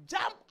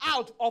 Jump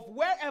out of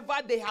wherever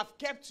they have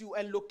kept you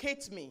and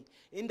locate me.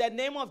 In the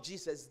name of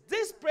Jesus.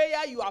 This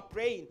prayer you are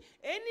praying,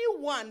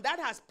 anyone that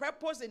has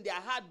purpose in their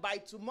heart by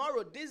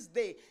tomorrow, this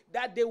day,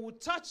 that they will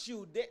touch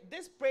you,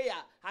 this prayer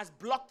has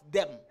blocked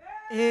them.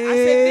 Amen. I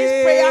said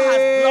this prayer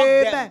has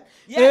blocked them.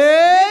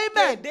 Yes,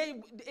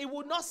 Amen. It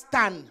will not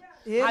stand.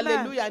 Amen.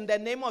 Hallelujah. In the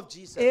name of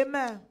Jesus.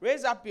 Amen.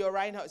 Raise up your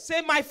right hand.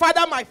 Say, my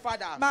Father, my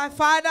Father. My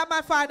Father,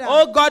 my Father.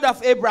 Oh God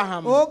of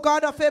Abraham. Oh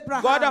God of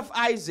Abraham. God of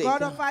Isaac.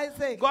 God of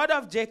Isaac. God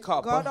of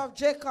Jacob. God of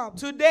Jacob.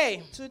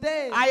 Today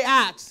I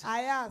ask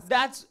ask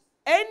that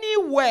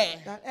anywhere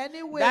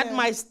that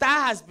my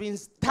star has been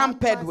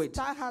tampered with,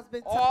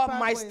 or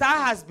my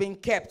star has been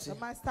kept,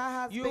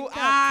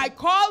 I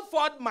call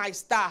forth my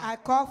star.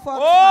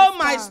 Oh,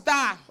 my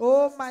star.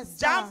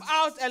 Jump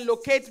out and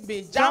locate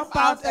me. Jump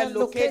out and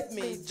locate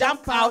me.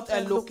 Jump out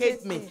and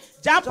locate me.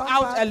 Jump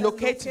out and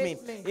locate me.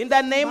 In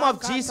the name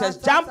of Jesus,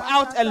 jump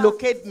out and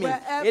locate me.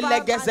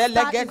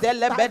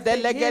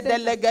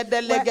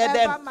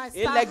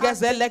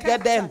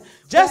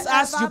 Just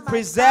as you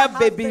preserve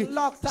baby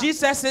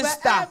Jesus'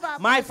 star,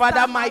 my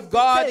Father, my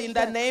God, in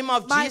the name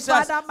of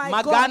Jesus,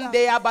 my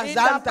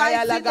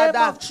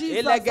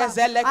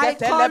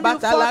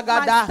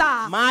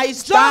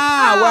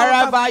star,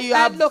 wherever you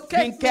have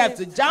been kept,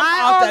 jump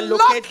out and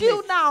locate me.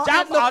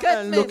 Jump out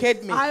and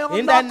locate me.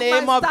 In the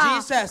name of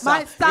Jesus.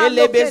 My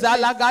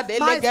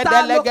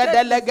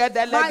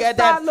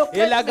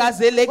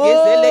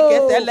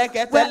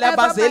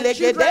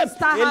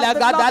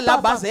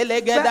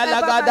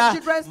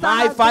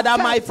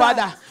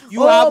Father,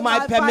 you have my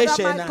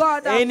permission.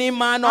 Any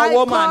man or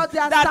woman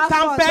that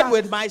tampered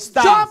with my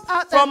star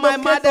from my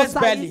mother's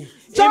belly,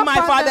 in my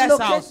father's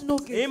house,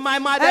 in my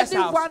mother's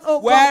house,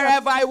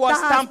 wherever I was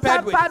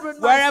tampered with,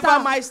 wherever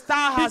my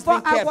star has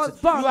been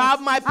kept, you have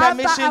my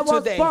permission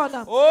today.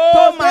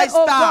 Oh, my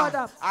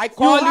star, I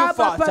call you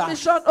forth.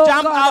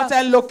 Jump out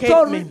and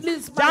locate me.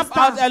 Jump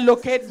out and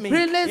locate me.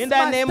 In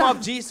the name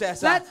of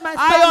Jesus, I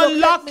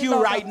unlock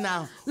you right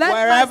now.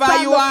 Wherever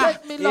you are,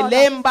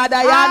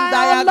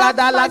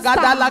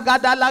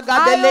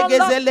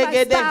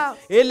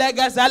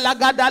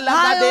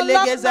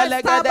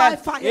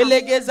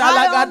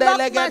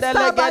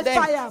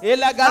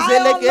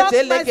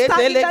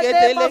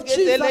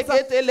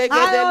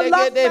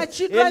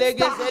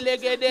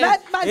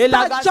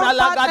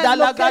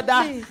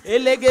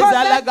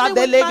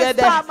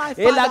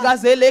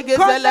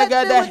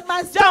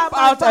 jump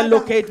out and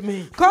locate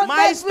me.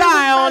 My star,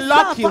 I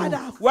unlock you.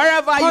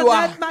 Wherever you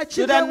are,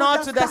 to the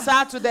north, to the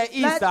south, to the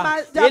east.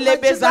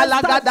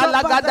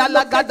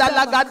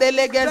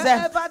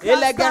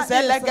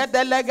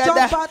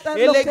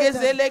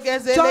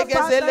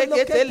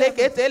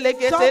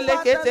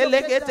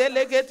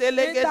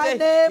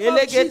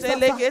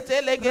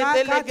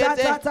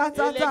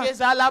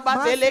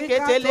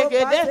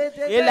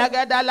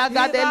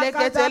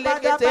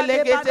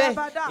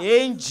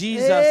 In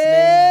Jesus'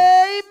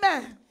 name.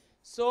 Amen.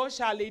 So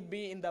shall it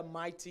be in the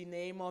mighty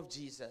name of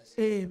Jesus.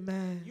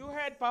 Amen. You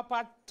heard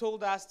Papa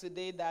told us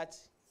today that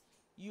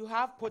you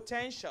have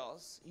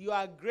potentials. You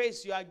are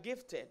graced. You are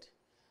gifted.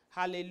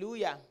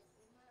 Hallelujah.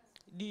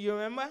 Do you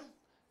remember?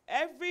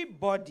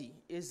 Everybody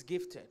is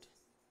gifted.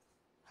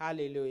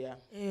 Hallelujah.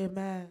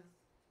 Amen.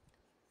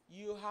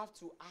 You have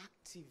to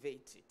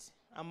activate it.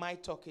 Am I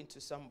talking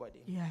to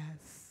somebody?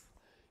 Yes.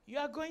 You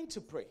are going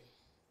to pray.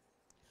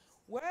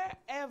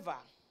 Wherever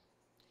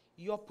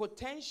your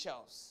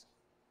potentials,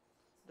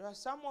 there are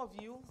some of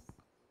you,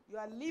 you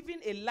are living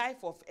a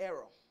life of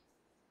error.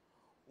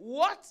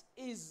 What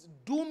is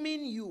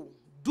dooming you?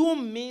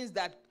 Doom means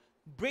that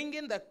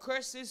bringing the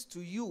curses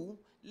to you,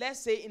 let's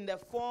say in the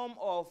form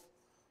of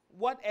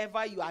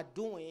whatever you are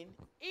doing,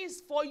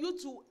 is for you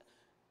to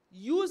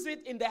use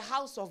it in the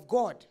house of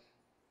God.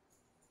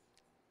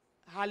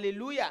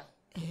 Hallelujah.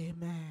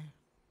 Amen.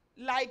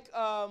 Like,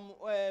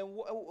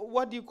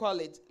 what do you call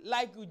it?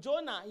 Like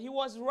Jonah, he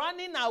was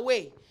running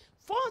away.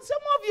 For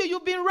some of you,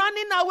 you've been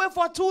running away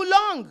for too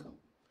long.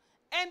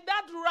 And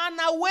that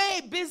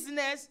runaway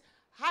business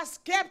has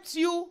kept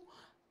you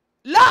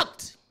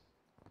locked.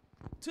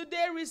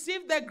 Today,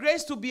 receive the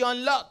grace to be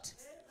unlocked.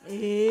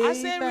 Amen. I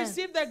say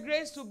receive the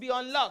grace to be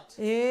unlocked.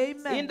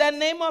 Amen. In the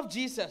name of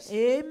Jesus.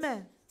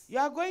 Amen. You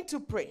are going to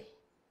pray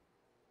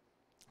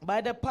by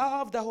the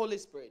power of the Holy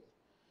Spirit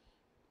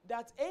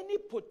that any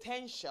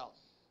potential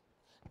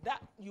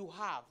that you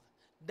have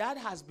that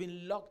has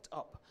been locked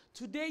up,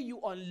 today you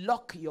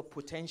unlock your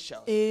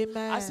potential.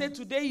 Amen. I say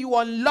today you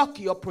unlock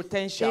your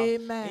potential.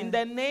 Amen. In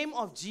the name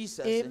of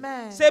Jesus.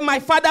 Amen. Say, my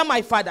Father,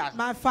 my Father.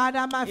 My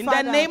Father, my in Father.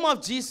 In the name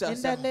of Jesus.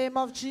 In the name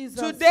of Jesus.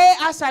 Today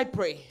as I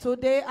pray.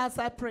 Today as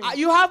I pray.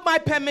 You have my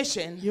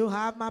permission. You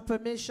have my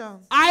permission.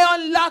 I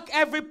unlock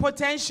every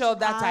potential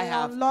that I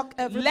have. Unlock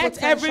every Let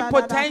potential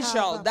every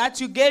potential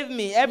that you gave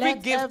me, every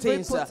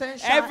gifting,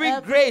 every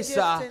grace,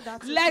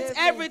 let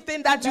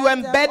everything that you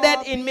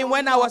embedded in me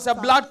when I was a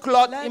blood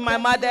clot in my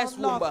mother's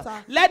womb,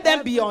 let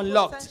them be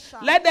unlocked.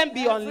 Let them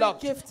be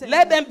unlocked.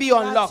 Let them be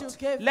unlocked.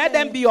 Let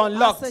them be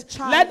unlocked.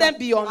 Let them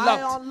be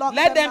unlocked.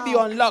 Let them be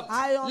unlocked.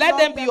 Let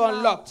them be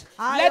unlocked.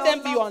 Let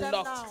them be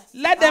unlocked.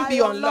 Let them be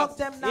unlocked.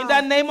 In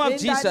the name of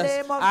Jesus,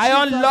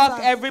 I unlock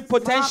every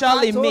potential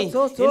in me. In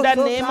the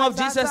name of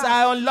Jesus,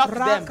 I unlock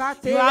them.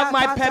 You have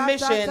my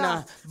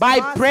permission. By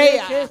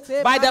prayer,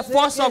 by the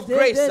force of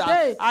grace,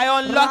 I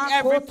unlock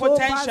every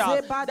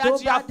potential that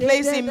you have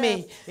placed in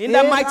me. In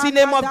the mighty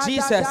name of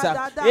Jesus.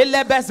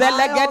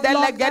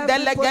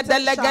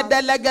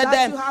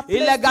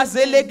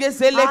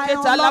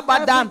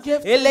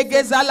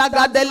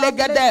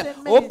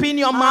 Open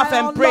your mouth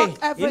and pray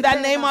in the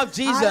name of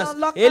Jesus.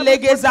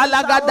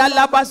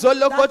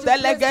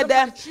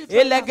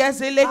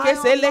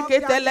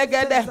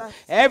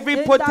 Every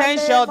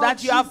potential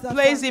that you have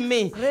placed in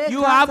me,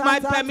 you have my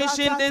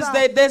permission this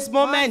day, this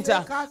moment.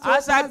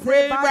 As I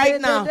pray right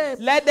now,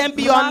 let them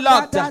be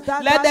unlocked.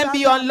 Let them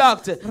be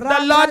unlocked. The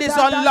Lord is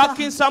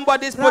unlocking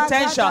somebody's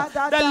potential.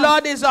 The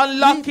Lord is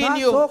unlocking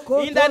you.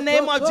 In the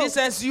name of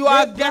Jesus, you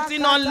are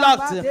getting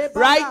unlocked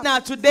right now.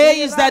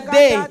 Today is the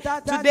day.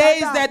 Today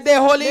is the day.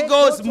 Holy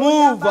Ghost,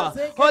 move.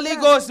 Holy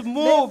Ghost,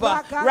 move.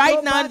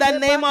 Right now in the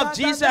name of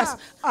Jesus,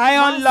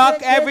 I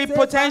unlock every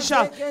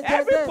potential.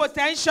 Every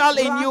potential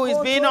in you is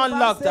being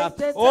unlocked.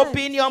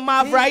 Open your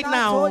mouth right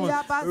now.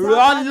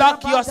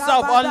 Unlock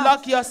yourself.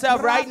 Unlock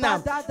yourself right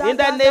now. In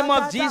the name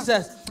of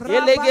Jesus.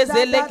 Every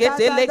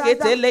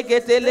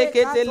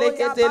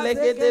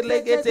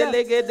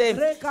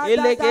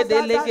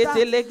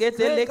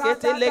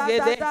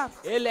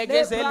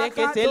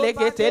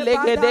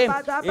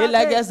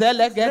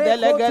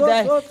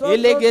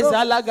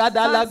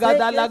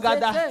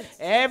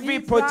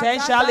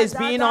potential is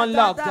being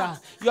unlocked.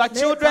 Your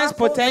children's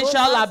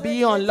potential are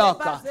being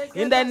unlocked.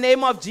 In the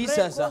name of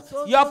Jesus.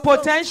 Your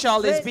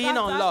potential is being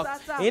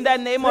unlocked. In the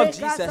name of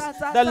Jesus.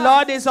 The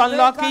Lord is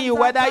unlocking you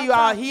whether you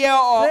are here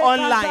or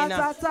online.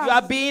 You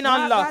are being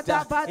unlocked.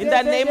 In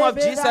the name of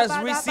Jesus,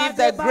 receive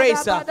the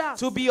grace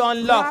to be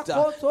unlocked.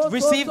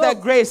 Receive the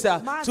grace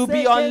to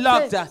be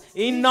unlocked.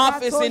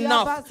 Enough is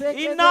enough.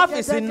 Enough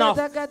is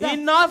enough.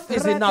 Enough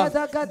is enough.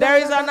 There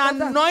is an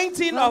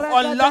anointing of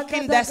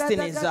unlocking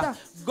destinies.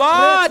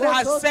 God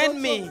has sent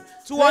me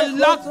to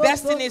unlock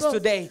destinies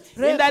today.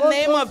 In the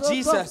name of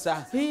Jesus.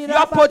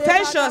 Your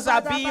potentials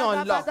are being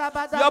unlocked.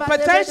 Your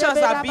potentials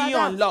are being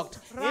unlocked.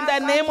 In the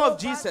name of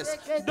Jesus.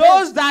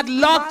 Those that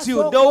locked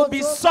you, they will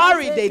be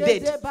sorry they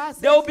did.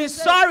 They will be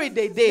sorry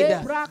they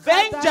did.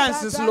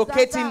 Vengeance is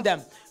locating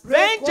them.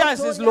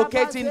 Vengeance is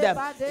locating them.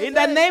 In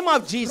the name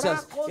of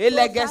Jesus. In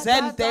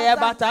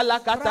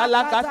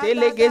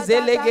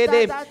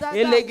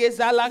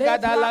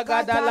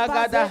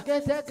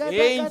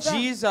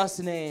Jesus'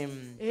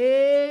 name.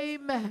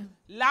 Amen.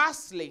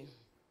 Lastly,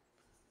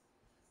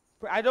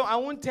 I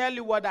won't tell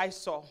you what I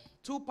saw.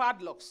 2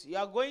 padlocks. You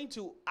are going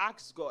to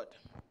ask God.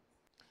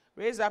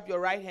 Raise up your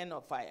right hand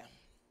on fire.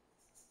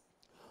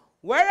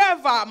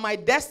 Wherever my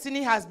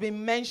destiny has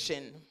been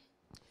mentioned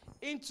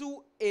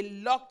into a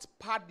locked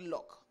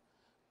padlock,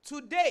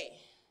 today,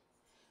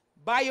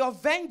 by your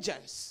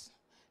vengeance,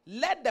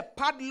 let the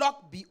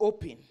padlock be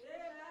open.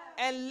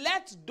 And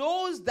let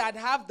those that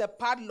have the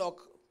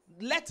padlock,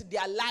 let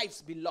their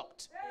lives be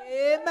locked.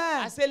 Amen.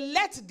 I say,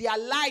 let their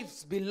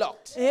lives be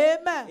locked.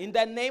 Amen. In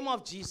the name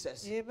of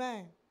Jesus.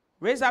 Amen.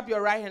 Raise up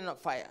your right hand on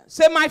fire.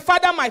 Say, my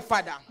Father, my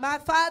Father. My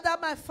Father,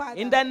 my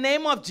Father. In the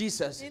name of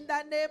Jesus. In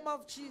the name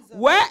of Jesus.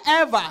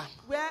 Wherever,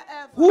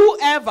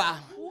 whoever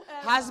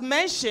has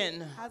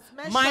mentioned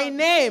my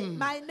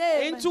name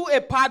into a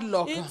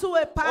padlock.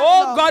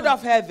 Oh God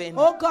of heaven.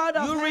 Oh God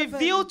of you heaven.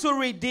 Reveal to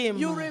redeem.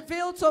 You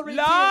reveal to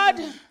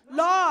redeem.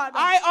 Lord,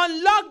 I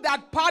unlock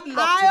that padlock today.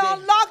 I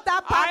unlock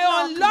that padlock.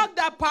 I unlock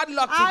that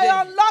padlock today.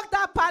 I unlock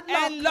that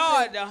padlock. And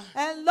Lord,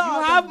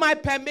 you have my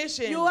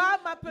permission. You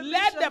have my permission.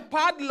 Let the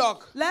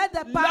padlock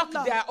lock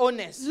their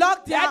owners.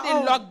 Lock their Let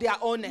them lock their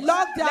owners.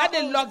 Let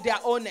them lock their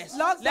owners.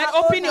 Let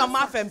open your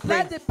mouth and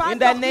pray. In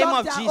the name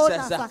of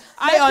Jesus.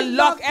 I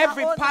unlock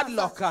every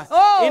padlock.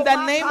 In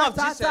the name of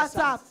Jesus.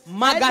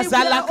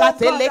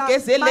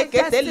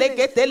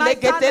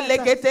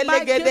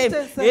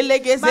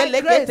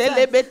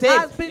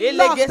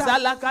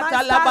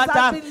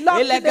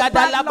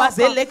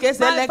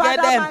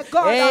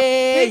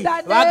 Hey,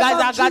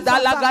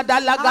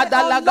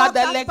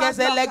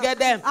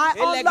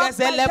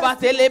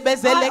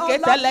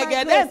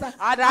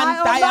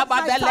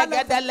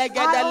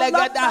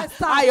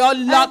 I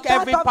unlock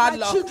every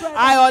padlock.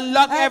 I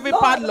unlock every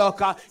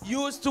padlock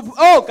used to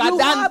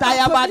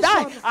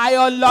I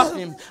unlock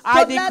him.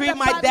 I decree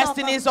my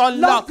destiny is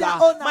unlocked.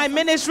 My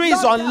ministry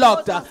is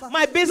unlocked.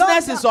 My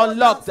business is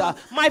unlocked.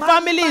 My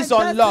family is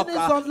unlocked.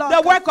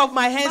 The work of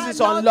my hands is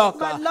unlocked.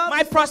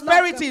 My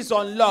prosperity is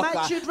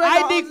unlocked.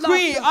 I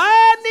decree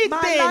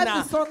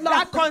anything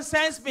that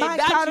concerns me,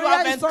 that you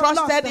have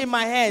entrusted in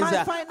my hands,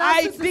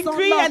 I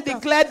decree and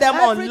declare them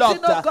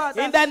unlocked.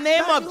 In the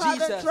name of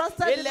Jesus.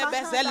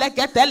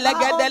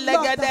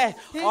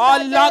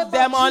 Unlock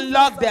them,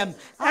 unlock them.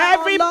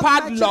 Every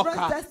padlock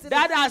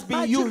that has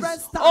been used,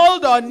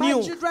 old or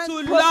new,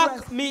 to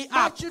lock me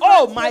up.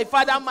 Oh, my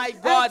Father, my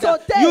God,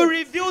 you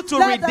reveal to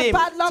redeem.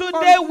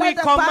 Today we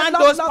command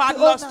those those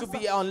padlocks to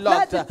be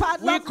unlocked.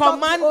 We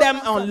command them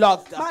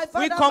unlocked.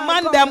 We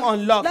command them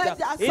unlocked.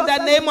 In the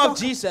name of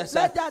Jesus,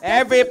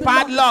 every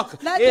padlock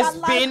is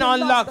being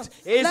unlocked.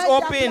 Is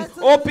open.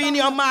 Open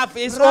your mouth.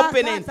 Is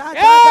opening.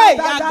 Hey,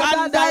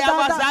 Yaganda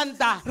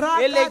Yabazanta.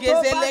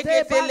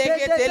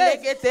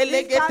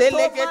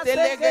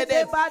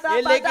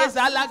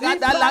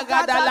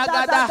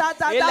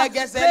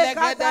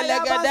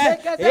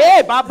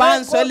 Hey,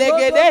 Babanso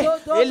legede.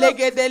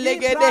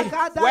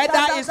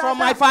 Whether it's from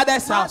my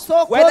father's house,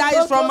 whether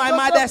it's from my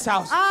mother's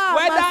house,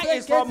 whether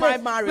it's from my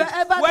marriage,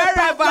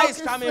 wherever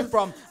it's coming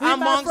from,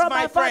 amongst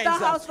my friends,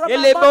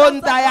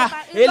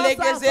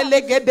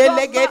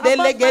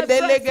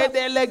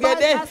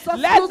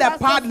 let the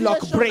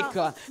padlock break.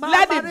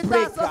 Let it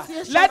break.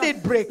 Let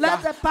it break.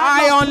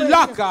 I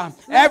unlock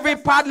every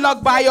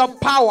padlock by your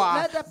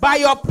power. By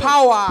your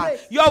power.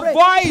 Your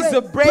voice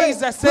breaks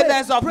the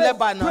cedars of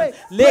Lebanon.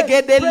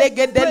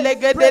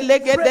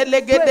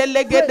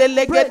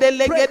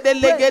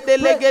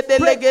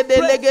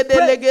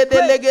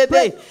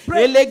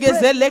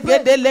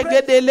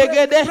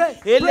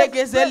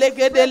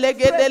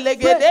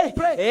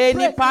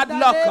 Any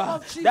padlock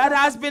that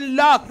has been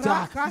locked,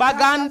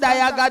 Baganda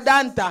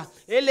Yagadanta.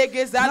 And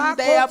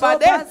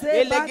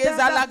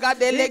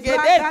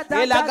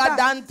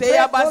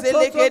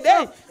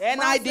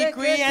I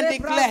decree and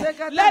declare,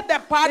 let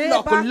the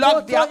padlock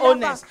lock their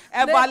owners.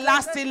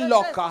 Everlasting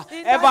locker,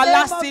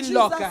 everlasting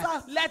locker.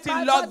 Let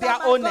it lock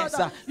their owners.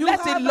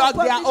 Let it lock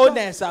their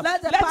owners.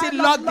 Let it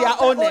lock their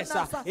owners.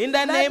 In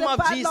the name of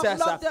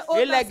Jesus.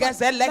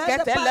 Elegeza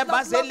lagada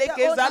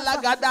lagada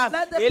lagada.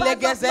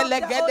 Elegeza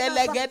legede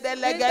legede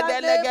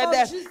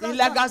legede.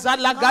 Elegeza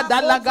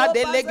lagada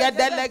lagada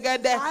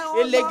legede.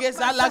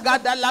 Elegeza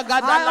lagada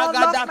lagada.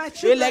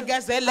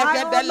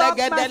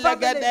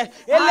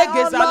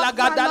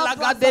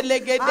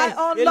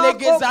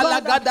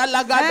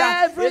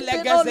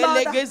 Elegeza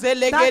legeze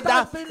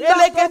legeda.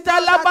 Elegeta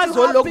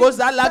labazolo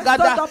goza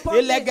lagada.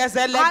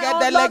 Elegeza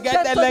legede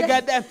legede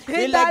legede.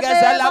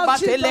 Elegeza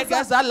labate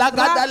legeza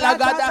lagada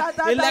lagada.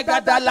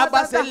 Elegada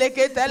labase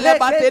legete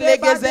lebate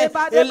legeze.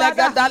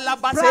 Elegada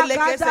labase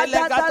legeze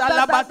legata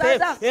labate.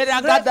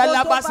 Eragada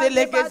labase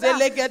legeze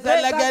legete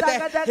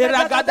legede.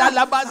 Eragada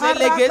la base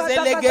legeze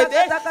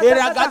legede,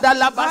 iragada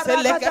la base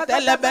legete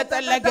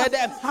lebete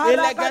legede,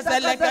 ilegeze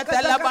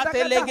legete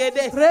lebate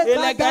legede,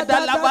 ilegada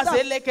la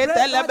base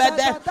legete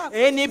lebede.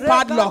 Any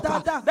padlock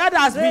that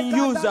has been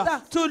used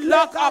to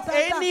lock up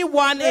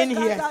anyone in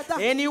here,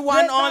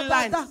 anyone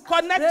online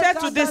connected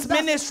to this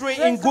ministry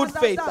in good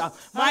faith,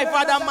 my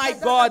Father, my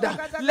God,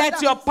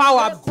 let your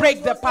power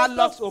break the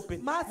padlocks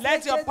open.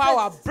 Let your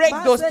power break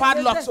those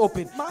padlocks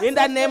open in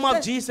the name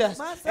of Jesus.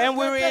 And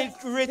we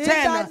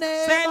return,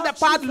 send the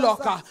padlock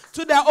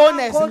to the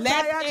owners.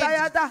 Let it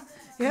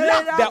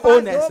lock the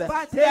owners.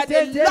 Let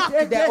it lock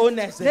the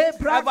owners.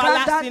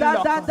 Everlasting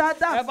lock.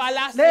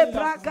 Everlasting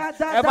lock.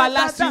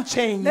 Everlasting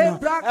chain.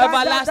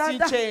 Everlasting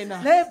chain.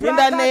 In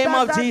the name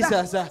of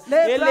Jesus.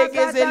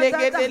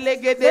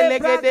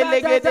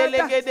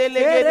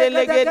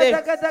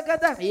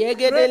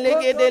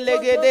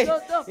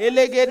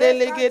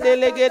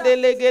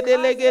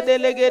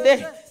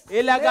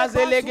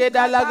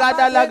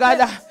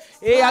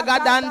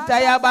 Eyagadanta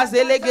ya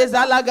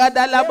bazelegeza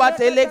lagada la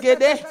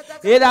batelegede.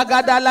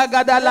 Eragada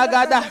lagada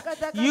lagada.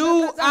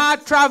 You are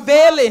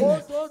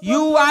travailing.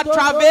 You are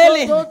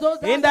travailing.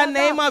 In the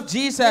name of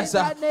Jesus.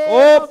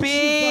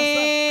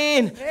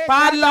 Open.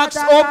 Padlocks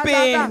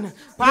open.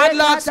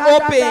 Padlocks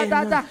open.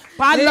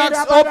 Padlocks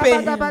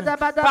open.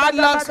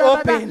 Padlocks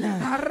open.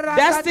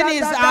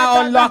 Destinies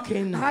are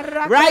unlocking.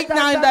 Right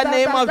now in the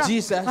name of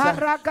Jesus.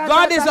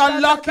 God is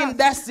unlocking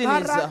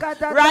destinies.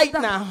 Right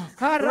now.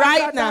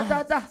 Right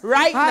now.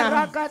 Right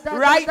now.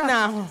 Right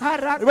now.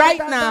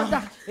 Right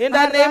now. In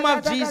the name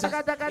of Jesus.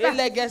 In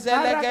the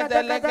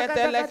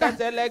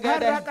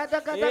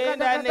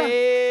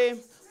name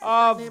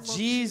of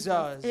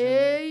Jesus.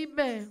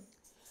 Amen.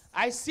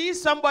 I see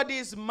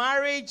somebody's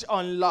marriage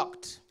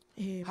unlocked.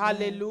 Amen.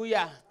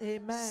 Hallelujah.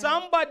 Amen.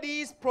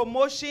 Somebody's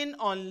promotion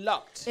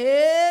unlocked.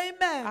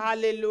 Amen.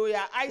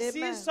 Hallelujah. I Amen.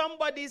 see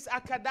somebody's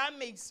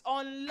academics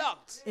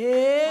unlocked.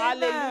 Amen.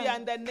 Hallelujah.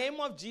 In the name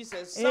of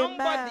Jesus. Amen.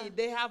 Somebody,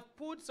 they have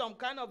put some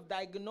kind of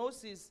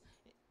diagnosis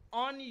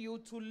on you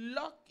to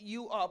lock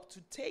you up,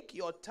 to take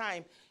your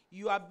time.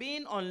 You are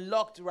being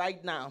unlocked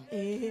right now.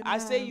 Amen. I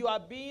say you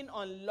are being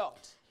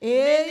unlocked.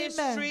 Amen.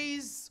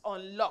 Ministries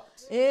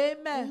unlocked.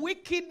 Amen.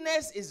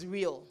 Wickedness is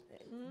real.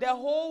 The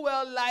whole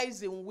world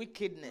lies in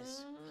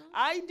wickedness.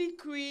 I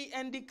decree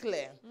and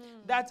declare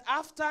that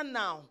after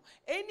now,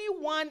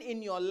 anyone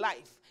in your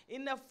life,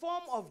 in the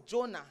form of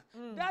Jonah,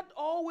 that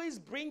always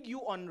brings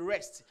you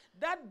unrest,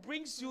 that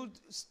brings you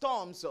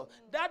storms,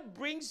 that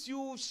brings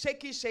you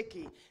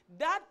shaky,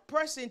 that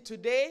person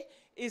today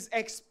is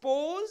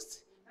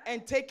exposed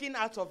and taken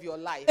out of your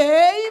life.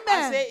 Amen.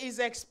 I say is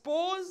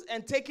exposed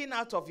and taken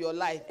out of your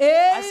life.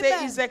 Amen. I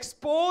say is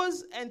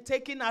exposed and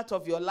taken out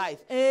of your life.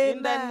 Amen.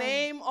 In the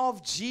name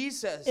of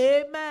Jesus.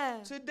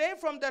 Amen. Today,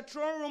 from the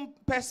throne room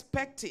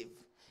perspective,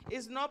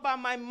 It's not by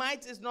my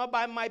might, it's not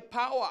by my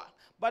power,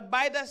 but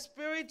by the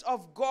Spirit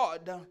of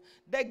God.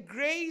 The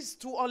grace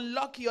to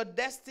unlock your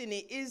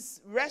destiny is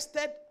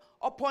rested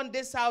upon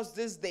this house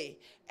this day.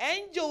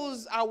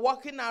 Angels are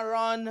walking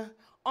around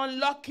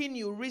unlocking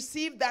you.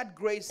 Receive that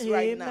grace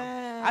right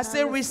now. I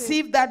say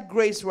receive that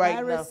grace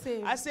right now.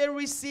 I say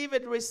receive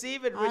it,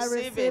 receive it,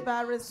 receive it.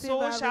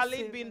 So shall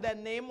it be in the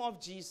name of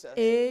Jesus.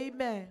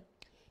 Amen.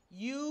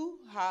 You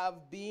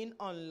have been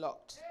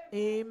unlocked.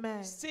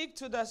 Amen. Stick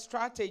to the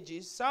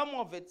strategies. Some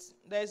of it,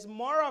 there's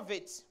more of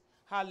it.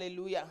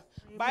 Hallelujah.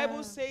 Amen.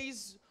 Bible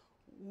says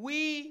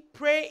we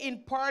pray in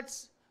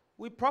parts,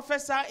 we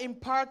prophesy in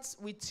parts,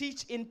 we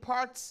teach in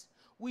parts,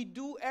 we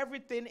do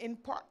everything in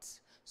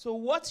parts. So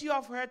what you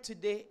have heard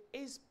today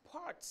is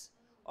parts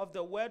of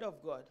the word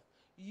of God.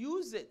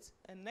 Use it,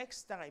 and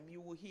next time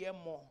you will hear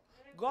more.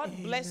 God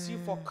bless you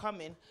for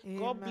coming.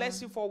 God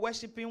bless you for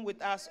worshiping with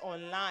us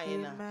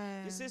online.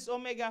 This is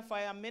Omega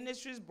Fire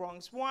Ministries,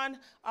 Bronx 1.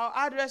 Our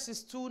address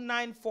is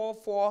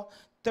 2944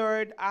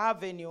 3rd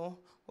Avenue.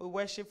 We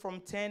worship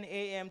from 10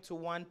 a.m. to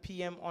 1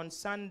 p.m. on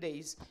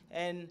Sundays.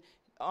 And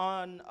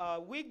on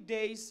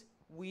weekdays,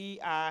 we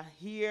are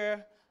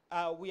here.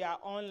 We are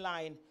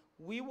online.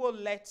 We will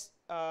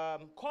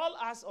call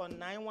us on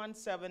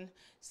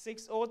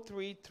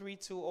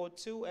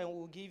 917-603-3202, and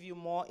we'll give you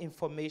more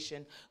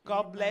information.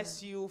 God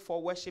bless you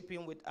for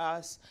worshiping with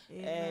us.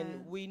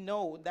 And we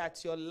know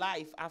that your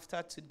life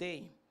after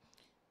today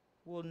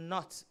will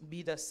not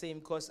be the same,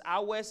 because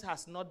ours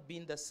has not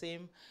been the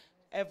same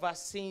ever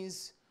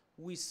since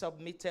we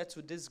submitted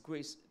to this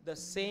grace. The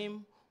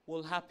same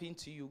will happen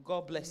to you.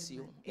 God bless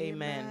you.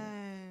 Amen.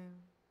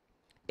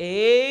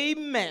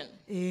 Amen.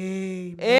 Amen.